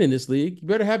be good in this league, you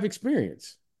better have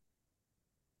experience.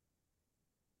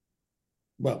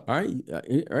 Well, all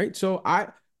right. So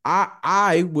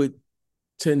I would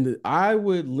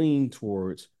lean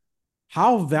towards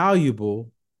how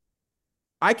valuable.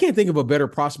 I can't think of a better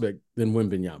prospect than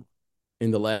Wembanyama in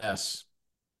the last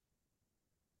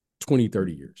 20,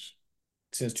 30 years.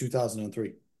 Since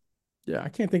 2003. Yeah, I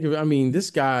can't think of it. I mean,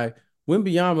 this guy,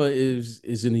 Wembanyama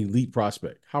is an elite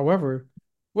prospect. However,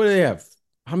 what do they have?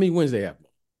 How many wins they have?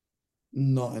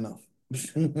 Not enough.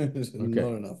 Okay.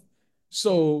 Not enough.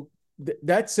 So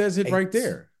that says it 8. Right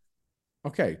there.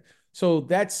 Okay. So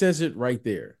that says it right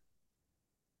there.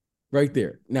 Right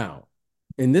there. Now,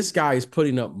 and this guy is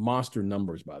putting up monster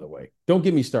numbers, by the way. Don't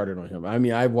get me started on him. I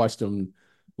mean, I watched him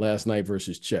last night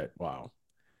versus Chet. Wow.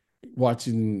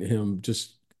 Watching him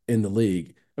just in the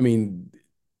league. I mean,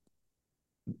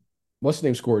 what's his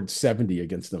name scored 70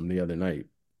 against them the other night.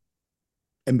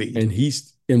 Embiid. And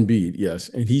he's Embiid, yes.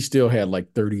 And he still had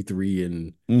like 33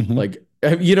 and like,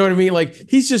 you know what I mean? Like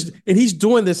he's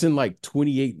doing this in like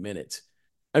 28 minutes.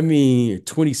 I mean,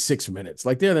 26 minutes.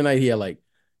 Like the other night he had like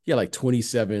he had like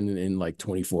 27 in like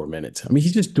 24 minutes. I mean,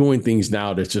 he's just doing things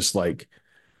now that's just like,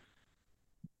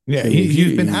 yeah,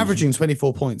 he's been averaging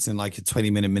 24 points in like a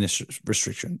 20-minute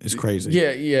restriction. It's crazy.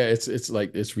 Yeah, it's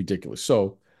like it's ridiculous.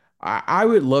 So I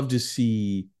would love to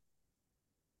see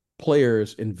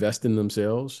players invest in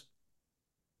themselves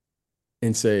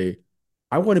and say,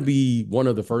 I want to be one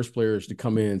of the first players to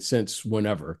come in since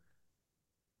whenever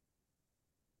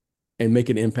and make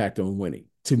an impact on winning.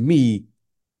 To me,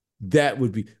 that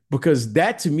would be, because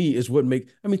that to me is what I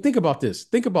mean, think about this.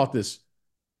 Think about this.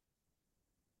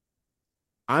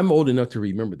 I'm old enough to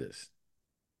remember this.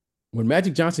 When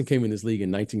Magic Johnson came in this league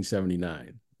in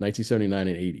 1979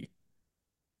 and 80,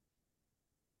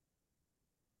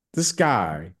 this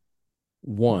guy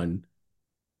won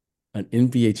an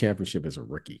NBA championship as a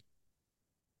rookie.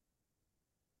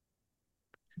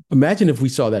 Imagine if we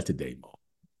saw that today, Mo.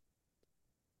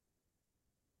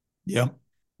 Yeah.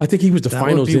 I think he was the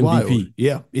finals MVP. Wild.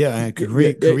 Yeah. And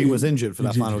Kareem was injured for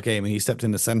that final game and he stepped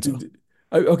in the center.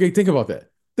 Okay, think about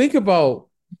that. Think about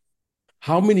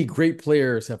how many great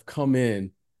players have come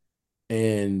in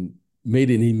and made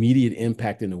an immediate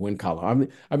impact in the win column.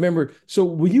 I remember, so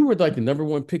when you were like the number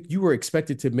one pick, you were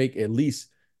expected to make at least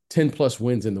 10 plus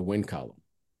wins in the win column.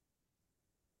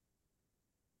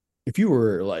 If you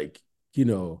were like, you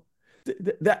know,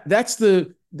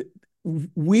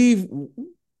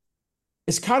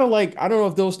 it's kind of like, I don't know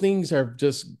if those things have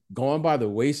just gone by the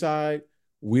wayside.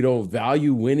 We don't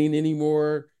value winning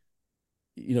anymore.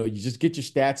 You know, you just get your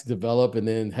stats develop and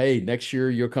then, hey, next year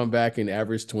you'll come back and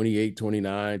average 28,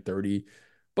 29, 30.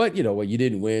 But, you know, well, you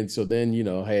didn't win. So then, you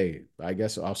know, hey, I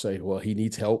guess I'll say, well, he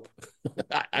needs help.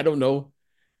 I don't know.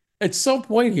 At some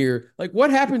point here, like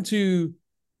what happened to,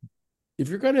 if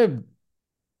you're going to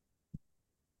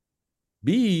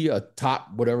be a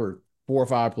top, whatever, 4 or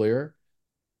 5 player,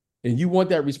 and you want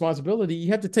that responsibility,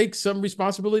 you have to take some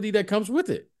responsibility that comes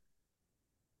with it.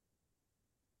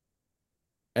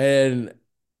 And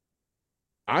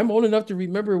I'm old enough to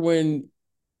remember when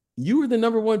you were the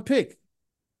number one pick,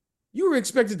 you were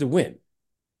expected to win.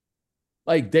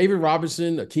 Like David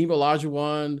Robinson, Akeem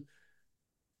Olajuwon,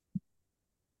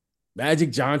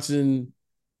 Magic Johnson,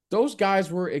 those guys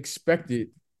were expected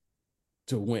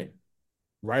to win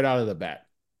right out of the bat.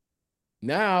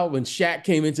 Now, when Shaq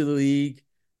came into the league,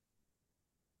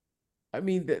 I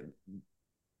mean,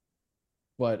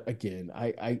 but again,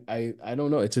 I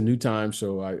don't know. It's a new time,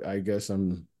 so I guess I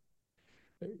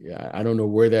don't know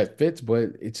where that fits, but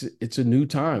it's a new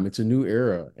time, it's a new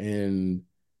era, and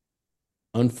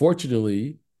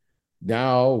unfortunately,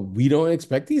 now we don't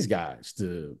expect these guys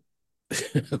to.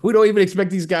 We don't even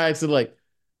expect these guys to like.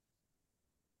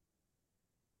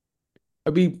 I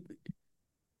mean,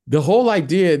 the whole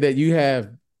idea that you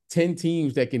have 10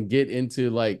 teams that can get into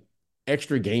like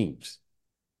extra games.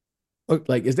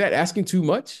 Like, is that asking too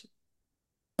much?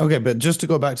 Okay, but just to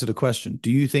go back to the question, do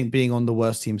you think being on the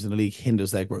worst teams in the league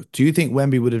hinders their growth? Do you think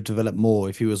Wemby would have developed more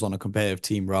if he was on a competitive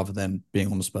team rather than being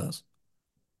on the Spurs?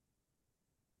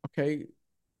 Okay.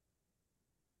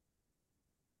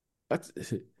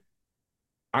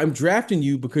 I'm drafting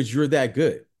you because you're that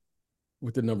good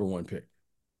with the number one pick.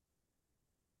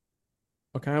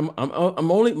 Okay, I'm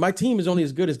only, my team is only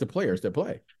as good as the players that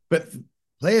play. But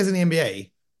players in the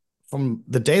NBA, from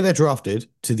the day they're drafted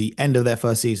to the end of their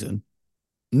first season,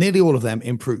 nearly all of them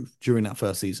improve during that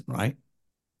first season, right?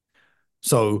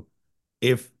 So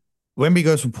if Wemby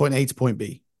goes from point A to point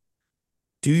B,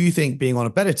 do you think being on a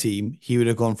better team, he would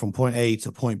have gone from point A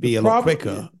to point B a lot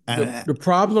quicker? The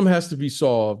problem has to be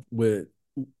solved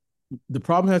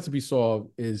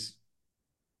is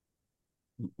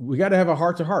we got to have a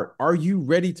heart-to-heart. Are you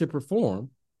ready to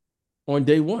perform on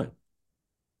day one?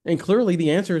 And clearly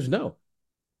the answer is no.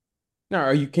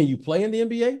 Now, can you play in the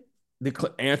NBA?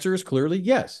 The answer is clearly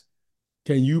yes.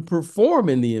 Can you perform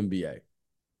in the NBA?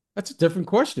 That's a different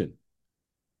question.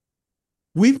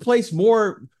 We've placed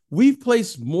more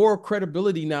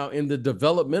credibility now in the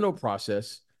developmental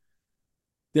process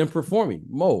than performing.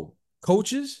 Mo,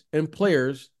 coaches and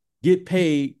players get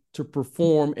paid to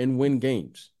perform and win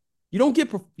games. You don't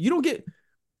get.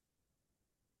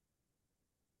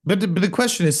 But the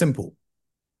question is simple.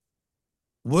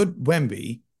 Would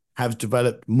Wemby have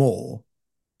developed more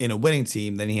in a winning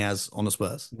team than he has on the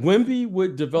Spurs? Wemby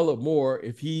would develop more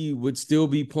if he would still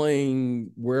be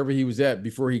playing wherever he was at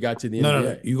before he got to the NBA.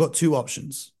 No, you got two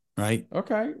options, right?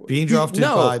 Okay. Being drafted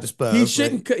by the Spurs. He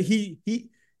shouldn't.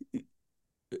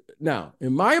 Now,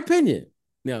 in my opinion,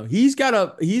 now he's got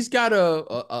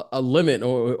a limit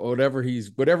or whatever he's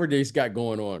got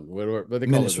going on. What they call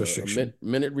minutes restriction.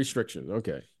 Minute restrictions.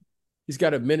 Okay. He's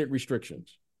got a minute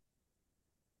restrictions.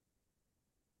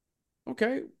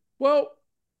 Okay. Well,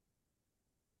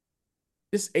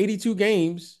 It's 82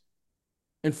 games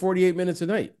and 48 minutes a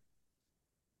night.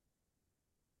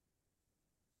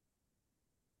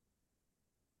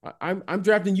 I'm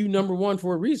drafting you number one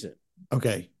for a reason.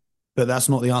 Okay, but that's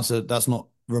not the answer. That's not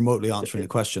remotely answering the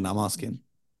question I'm asking.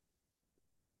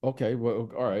 Okay,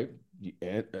 well, all right.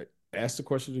 Ask the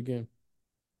question again.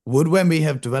 Would Wemby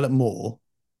have developed more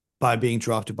by being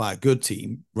drafted by a good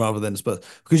team rather than the Spurs?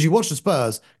 Because you watch the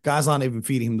Spurs, guys aren't even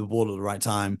feeding him the ball at the right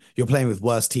time. You're playing with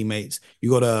worse teammates.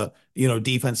 You got to,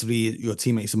 defensively, your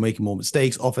teammates are making more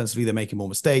mistakes. Offensively, they're making more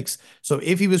mistakes. So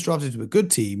if he was drafted to a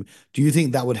good team, do you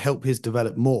think that would help his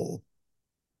develop more?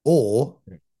 Or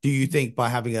do you think by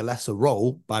having a lesser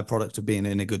role, byproduct of being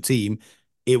in a good team,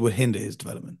 it would hinder his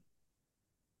development?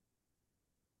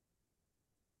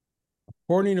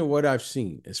 According to what I've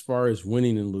seen, as far as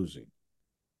winning and losing,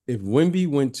 if Wemby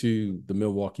went to the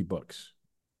Milwaukee Bucks,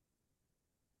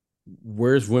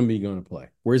 where's Wemby going to play?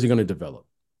 Where's he going to develop?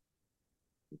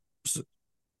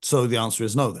 So the answer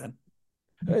is no then.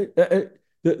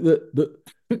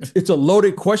 It's a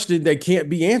loaded question that can't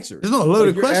be answered. It's not a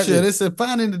loaded question. It's a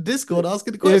fan in the Discord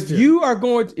asking the question.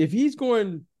 If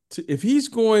he's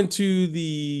going to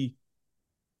the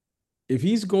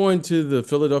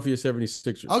Philadelphia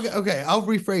 76ers. Okay. I'll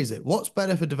rephrase it. What's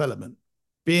better for development?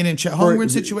 Being in Chet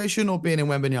Holmgren's situation or being in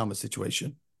Wembanyama's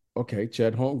situation? Okay,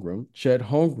 Chet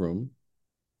Holmgren.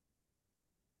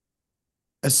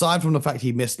 Aside from the fact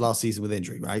he missed last season with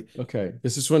injury, right? Okay,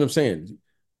 this is what I'm saying.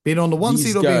 Being on the 1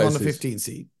 seed or being on the 15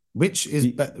 seed? Which is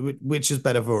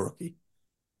better for a rookie?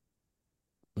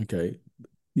 Okay.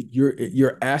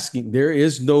 You're asking, there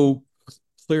is no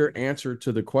clear answer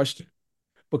to the question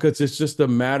because it's just a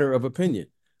matter of opinion.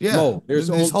 Yeah. No,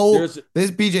 this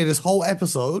whole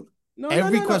episode,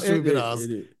 every question we've been asked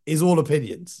is all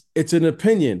opinions. It's an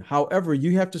opinion. However,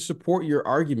 you have to support your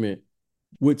argument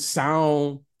with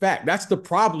sound fact. That's the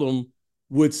problem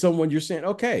with someone you're saying,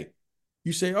 okay.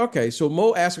 You say, okay, so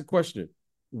Mo asked a question.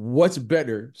 What's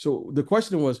better? So the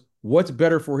question was, what's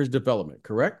better for his development,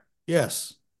 correct?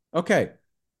 Yes. Okay.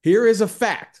 Here is a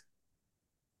fact.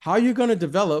 How are you going to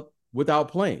develop without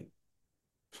playing?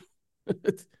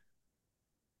 But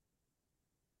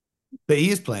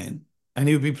he is playing, and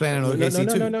he would be playing in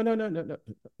OKC too. No.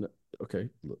 Okay,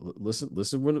 listen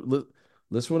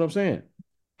what I'm saying.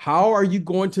 How are you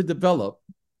going to develop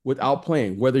without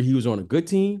playing, whether he was on a good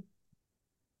team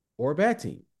or a bad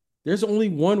team? There's only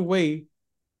one way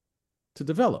to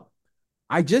develop.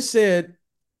 I just said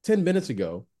 10 minutes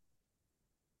ago,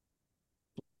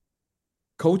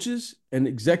 coaches and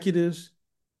executives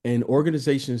and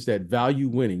organizations that value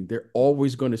winning, they're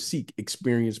always going to seek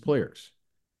experienced players.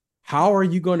 How are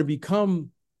you going to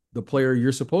become the player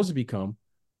you're supposed to become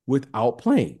without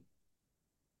playing?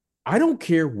 I don't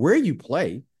care where you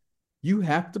play. You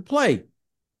have to play.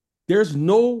 There's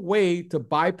no way to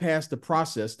bypass the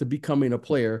process to becoming a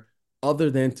player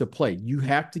other than to play. You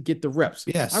have to get the reps.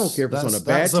 Yes, I don't care if it's on a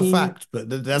bad team. That's a fact,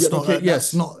 but that's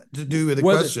not to do with the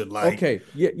question. Like, okay,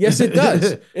 yes, it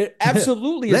does. It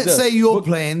absolutely. Let's say you're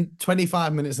playing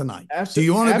 25 minutes a night. Do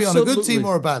you want to be on a good team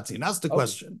or a bad team? That's the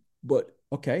question. But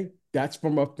okay, that's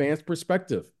from a fan's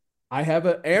perspective. I have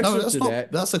an answer to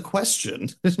that. That's a question.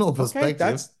 There's no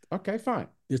perspective. Okay, fine.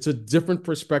 It's a different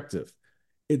perspective.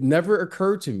 It never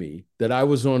occurred to me that I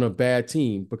was on a bad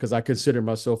team because I consider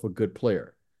myself a good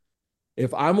player.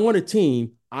 If I'm on a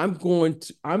team, I'm going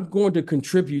to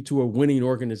contribute to a winning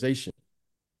organization.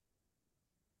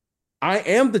 I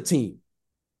am the team.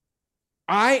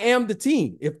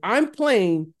 If I'm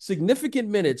playing significant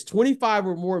minutes, 25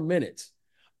 or more minutes,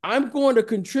 I'm going to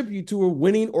contribute to a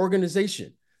winning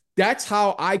organization. That's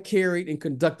how I carried and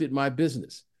conducted my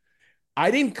business.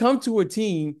 I didn't come to a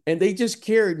team and they just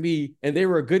carried me and they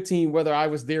were a good team whether I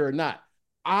was there or not.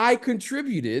 I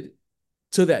contributed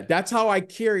to that. That's how I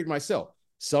carried myself.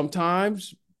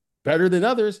 Sometimes better than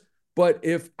others, but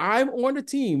if I'm on a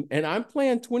team and I'm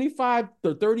playing 25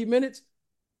 to 30 minutes,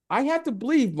 I have to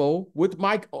believe, Mo, with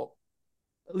at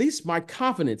least my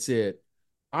confidence said,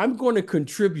 I'm going to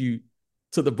contribute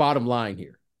to the bottom line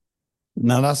here.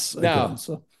 No, that's a good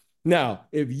answer. Now,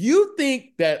 if you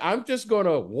think that I'm just going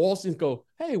to waltz and go,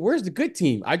 hey, where's the good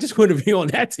team? I just want to be on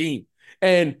that team.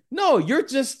 And no, you're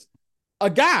just a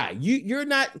guy. You're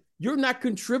not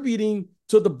contributing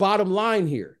to the bottom line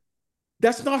here.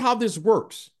 That's not how this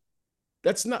works.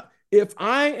 That's not. If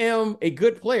I am a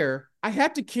good player, I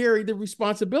have to carry the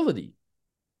responsibility.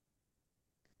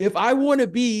 If I want to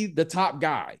be the top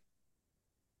guy,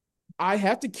 I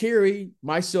have to carry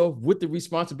myself with the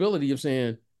responsibility of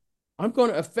saying, I'm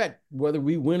going to affect whether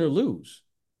we win or lose.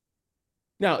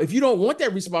 Now, if you don't want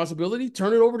that responsibility,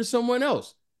 turn it over to someone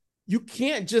else. You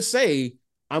can't just say,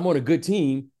 I'm on a good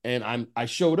team and I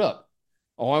showed up.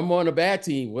 Oh, I'm on a bad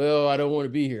team. Well, I don't want to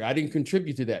be here. I didn't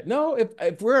contribute to that. No,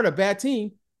 if we're at a bad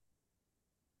team,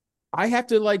 I have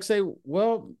to like say,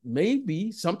 well,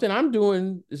 maybe something I'm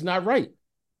doing is not right.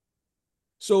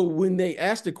 So when they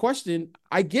ask the question,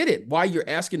 I get it why you're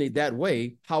asking it that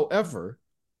way. However,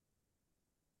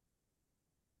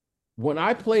 when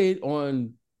I played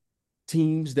on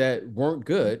teams that weren't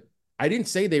good, I didn't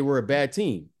say they were a bad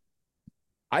team.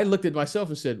 I looked at myself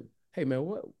and said, hey, man,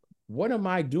 what am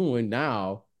I doing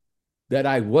now that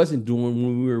I wasn't doing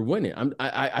when we were winning?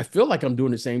 I feel like I'm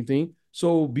doing the same thing.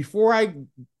 So before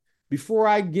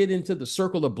I get into the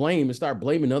circle of blame and start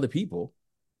blaming other people,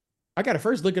 I got to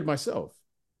first look at myself.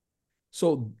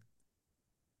 So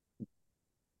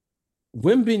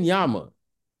Wembanyama,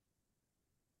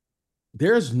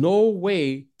 there's no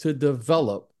way to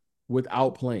develop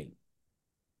without playing.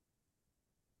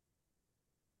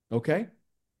 Okay?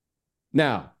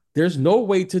 Now, there's no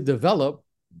way to develop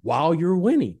while you're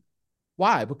winning.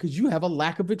 Why? Because you have a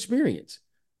lack of experience.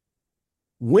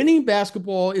 Winning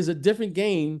basketball is a different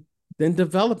game than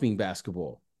developing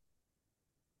basketball.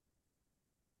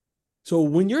 So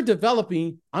when you're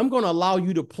developing, I'm going to allow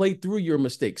you to play through your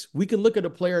mistakes. We can look at a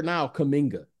player now,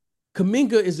 Kuminga.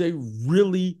 Kuminga is a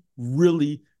really,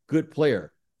 really good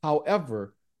player.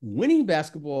 However, winning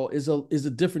basketball is a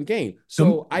different game.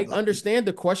 So I understand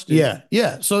the question.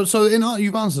 Yeah. So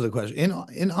you've answered the question.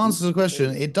 In answer to the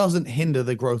question, it doesn't hinder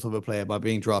the growth of a player by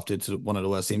being drafted to one of the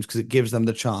worst teams because it gives them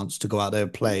the chance to go out there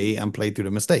and play through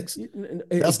the mistakes.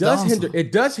 It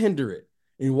does hinder it.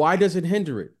 And why does it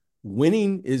hinder it?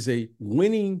 Winning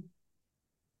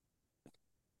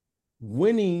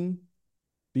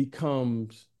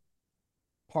becomes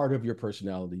part of your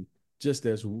personality, just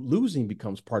as losing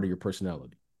becomes part of your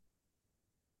personality.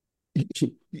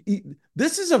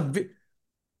 This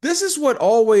is what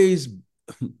always,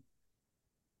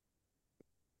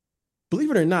 believe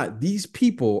it or not, these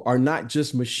people are not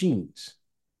just machines.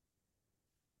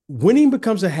 Winning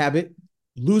becomes a habit,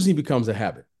 losing becomes a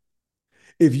habit.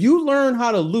 If you learn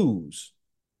how to lose,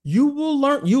 losing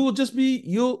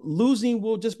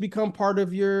will just become part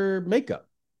of your makeup.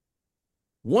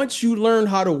 Once you learn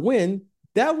how to win,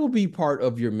 that will be part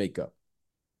of your makeup.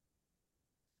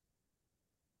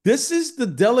 This is the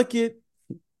delicate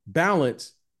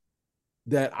balance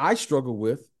that I struggle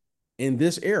with in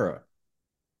this era.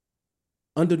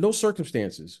 Under no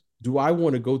circumstances do I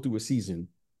want to go through a season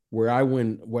where I'm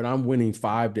winning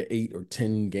 5 to 8 or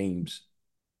 10 games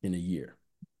in a year.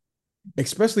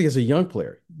 Especially as a young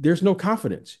player, there's no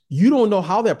confidence. You don't know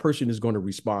how that person is going to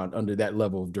respond under that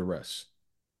level of duress.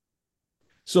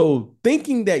 So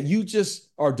thinking that you just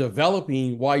are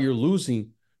developing while you're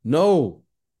losing, no.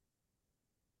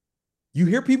 You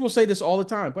hear people say this all the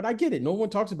time, but I get it. No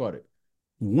one talks about it.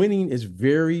 Winning is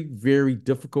very, very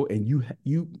difficult, and you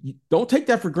don't take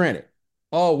that for granted.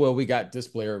 Oh, well, we got this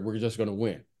player. We're just going to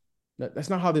win. That's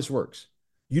not how this works.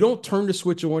 You don't turn the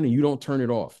switch on and you don't turn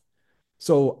it off.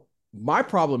 So my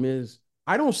problem is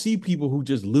I don't see people who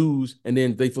just lose and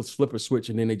then they flip a switch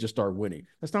and then they just start winning.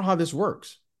 That's not how this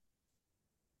works.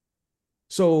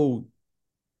 So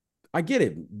I get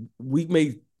it.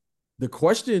 The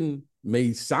question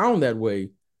may sound that way,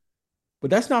 but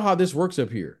that's not how this works up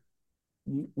here.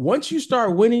 Once you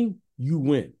start winning, you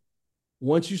win.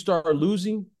 Once you start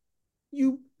losing,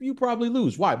 you probably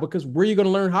lose. Why? Because where are you going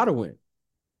to learn how to win?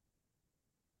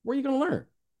 Where are you going to learn?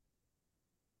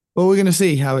 Well, we're going to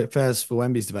see how it fares for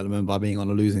Wemby's development by being on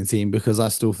a losing team, because I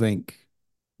still think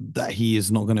that he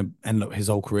is not going to end up his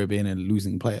whole career being a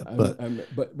losing player. But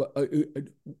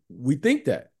we think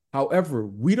that. However,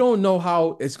 we don't know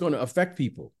how it's going to affect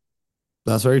people.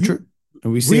 That's very true.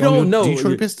 And we don't know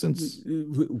Detroit Pistons.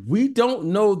 We don't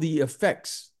know the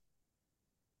effects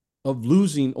of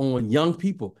losing on young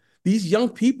people. These young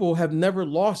people have never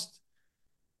lost.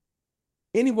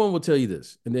 Anyone will tell you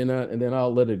this, and then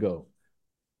I'll let it go.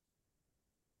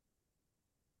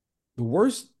 The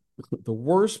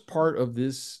worst part of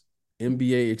this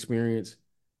NBA experience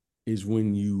is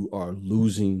when you are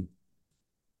losing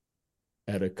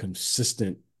at a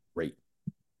consistent rate,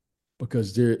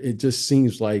 because it just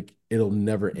seems like it'll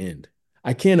never end.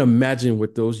 I can't imagine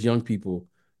what those young people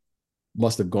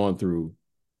must have gone through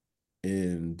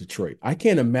in Detroit. I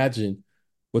can't imagine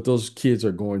what those kids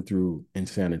are going through in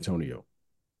San Antonio.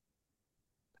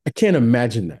 I can't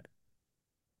imagine that.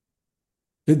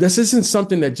 This isn't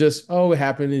something that just, it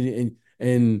happened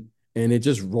and it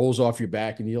just rolls off your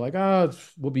back and you're like,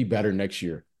 we'll be better next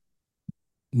year.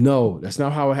 No, that's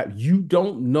not how it happens. You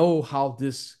don't know how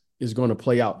this is going to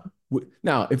play out.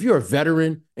 Now, if you're a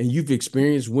veteran and you've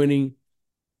experienced winning,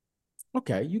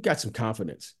 okay, you got some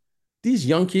confidence. these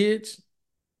young kids,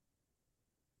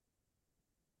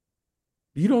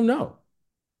 you don't know.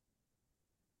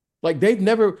 Like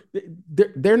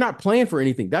they're not playing for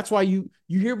anything. That's why you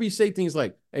hear me say things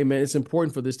like, hey man, it's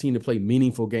important for this team to play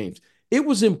meaningful games. It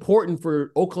was important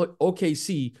for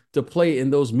OKC to play in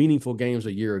those meaningful games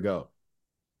a year ago.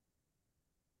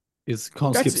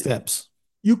 Can't skip steps.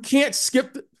 You can't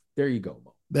skip. There you go,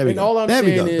 Mo. There we go.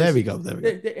 There we go.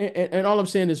 And all I'm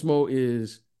saying is, Mo,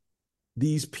 is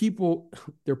these people,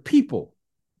 they're people.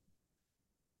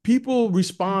 People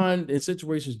respond in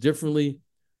situations differently.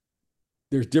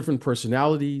 There's different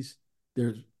personalities.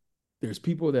 There's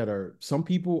people that are, some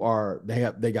people are,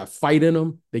 they got fight in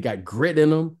them. They got grit in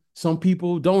them. Some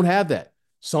people don't have that.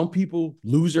 Some people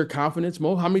lose their confidence.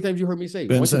 Mo, how many times you heard me say,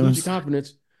 once you lose your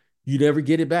confidence, you never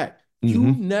get it back. You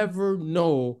never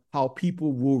know how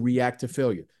people will react to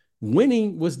failure.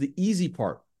 Winning was the easy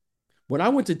part. When I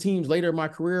went to teams later in my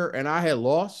career and I had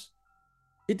lost,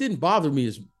 it didn't bother me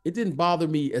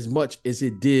as much as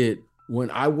it did when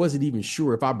I wasn't even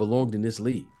sure if I belonged in this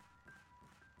league.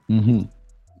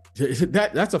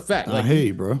 That's a fact. Like, I hear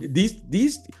you, bro.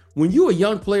 These when you're a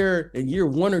young player in year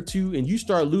 1 or 2 and you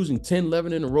start losing 10,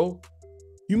 11 in a row,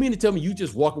 you mean to tell me you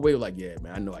just walk away like, yeah,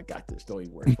 man, I know I got this. Don't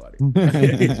even worry about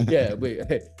it. Yeah, but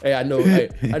hey, I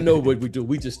know what we do.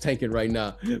 We just tanking right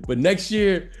now. But next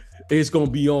year, it's gonna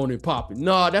be on and popping.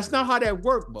 No, that's not how that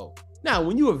works, Bo. Now,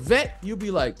 when you're a vet, you'll be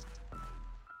like,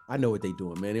 I know what they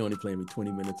doing, man. They only playing me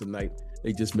 20 minutes a night.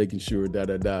 They just making sure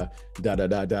da.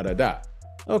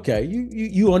 Okay,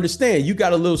 you understand. You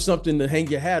got a little something to hang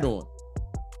your hat on.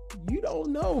 You don't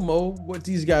know, Mo, what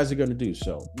these guys are going to do.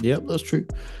 So, yep, that's true.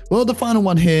 Well, the final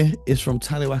one here is from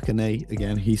Taliwakane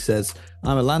again. He says,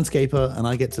 I'm a landscaper and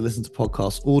I get to listen to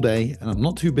podcasts all day and I'm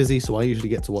not too busy. So I usually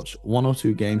get to watch 1 or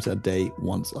 2 games a day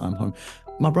once I'm home.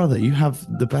 My brother, you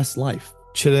have the best life.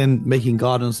 Chilling, making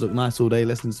gardens look nice all day,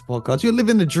 listening to podcasts. You're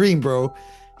living the dream, bro.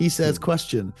 He says,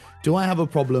 question, do I have a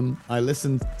problem? I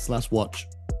listen/watch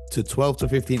to 12 to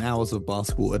 15 hours of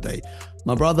basketball a day.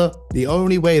 My brother, the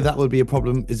only way that would be a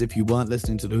problem is if you weren't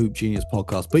listening to the Hoop Genius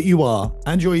podcast, but you are,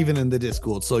 and you're even in the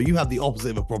Discord, so you have the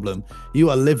opposite of a problem. You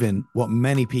are living what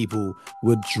many people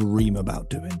would dream about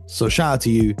doing. So shout out to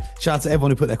you. Shout out to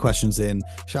everyone who put their questions in.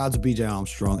 Shout out to BJ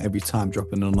Armstrong every time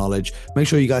dropping the knowledge. Make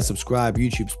sure you guys subscribe,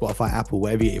 YouTube, Spotify, Apple,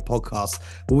 wherever you get your podcasts.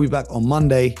 We'll be back on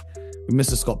Monday with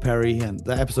Mr. Scott Perry, and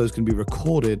that episode is going to be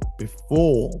recorded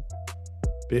before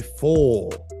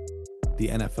the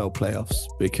NFL playoffs,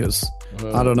 because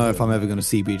I don't know if I'm ever going to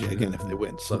see BJ again if they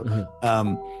win. So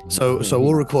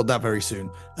we'll record that very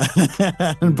soon.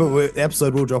 But the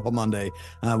episode will drop on Monday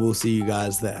and we'll see you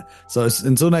guys there. So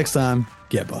until next time,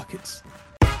 get buckets.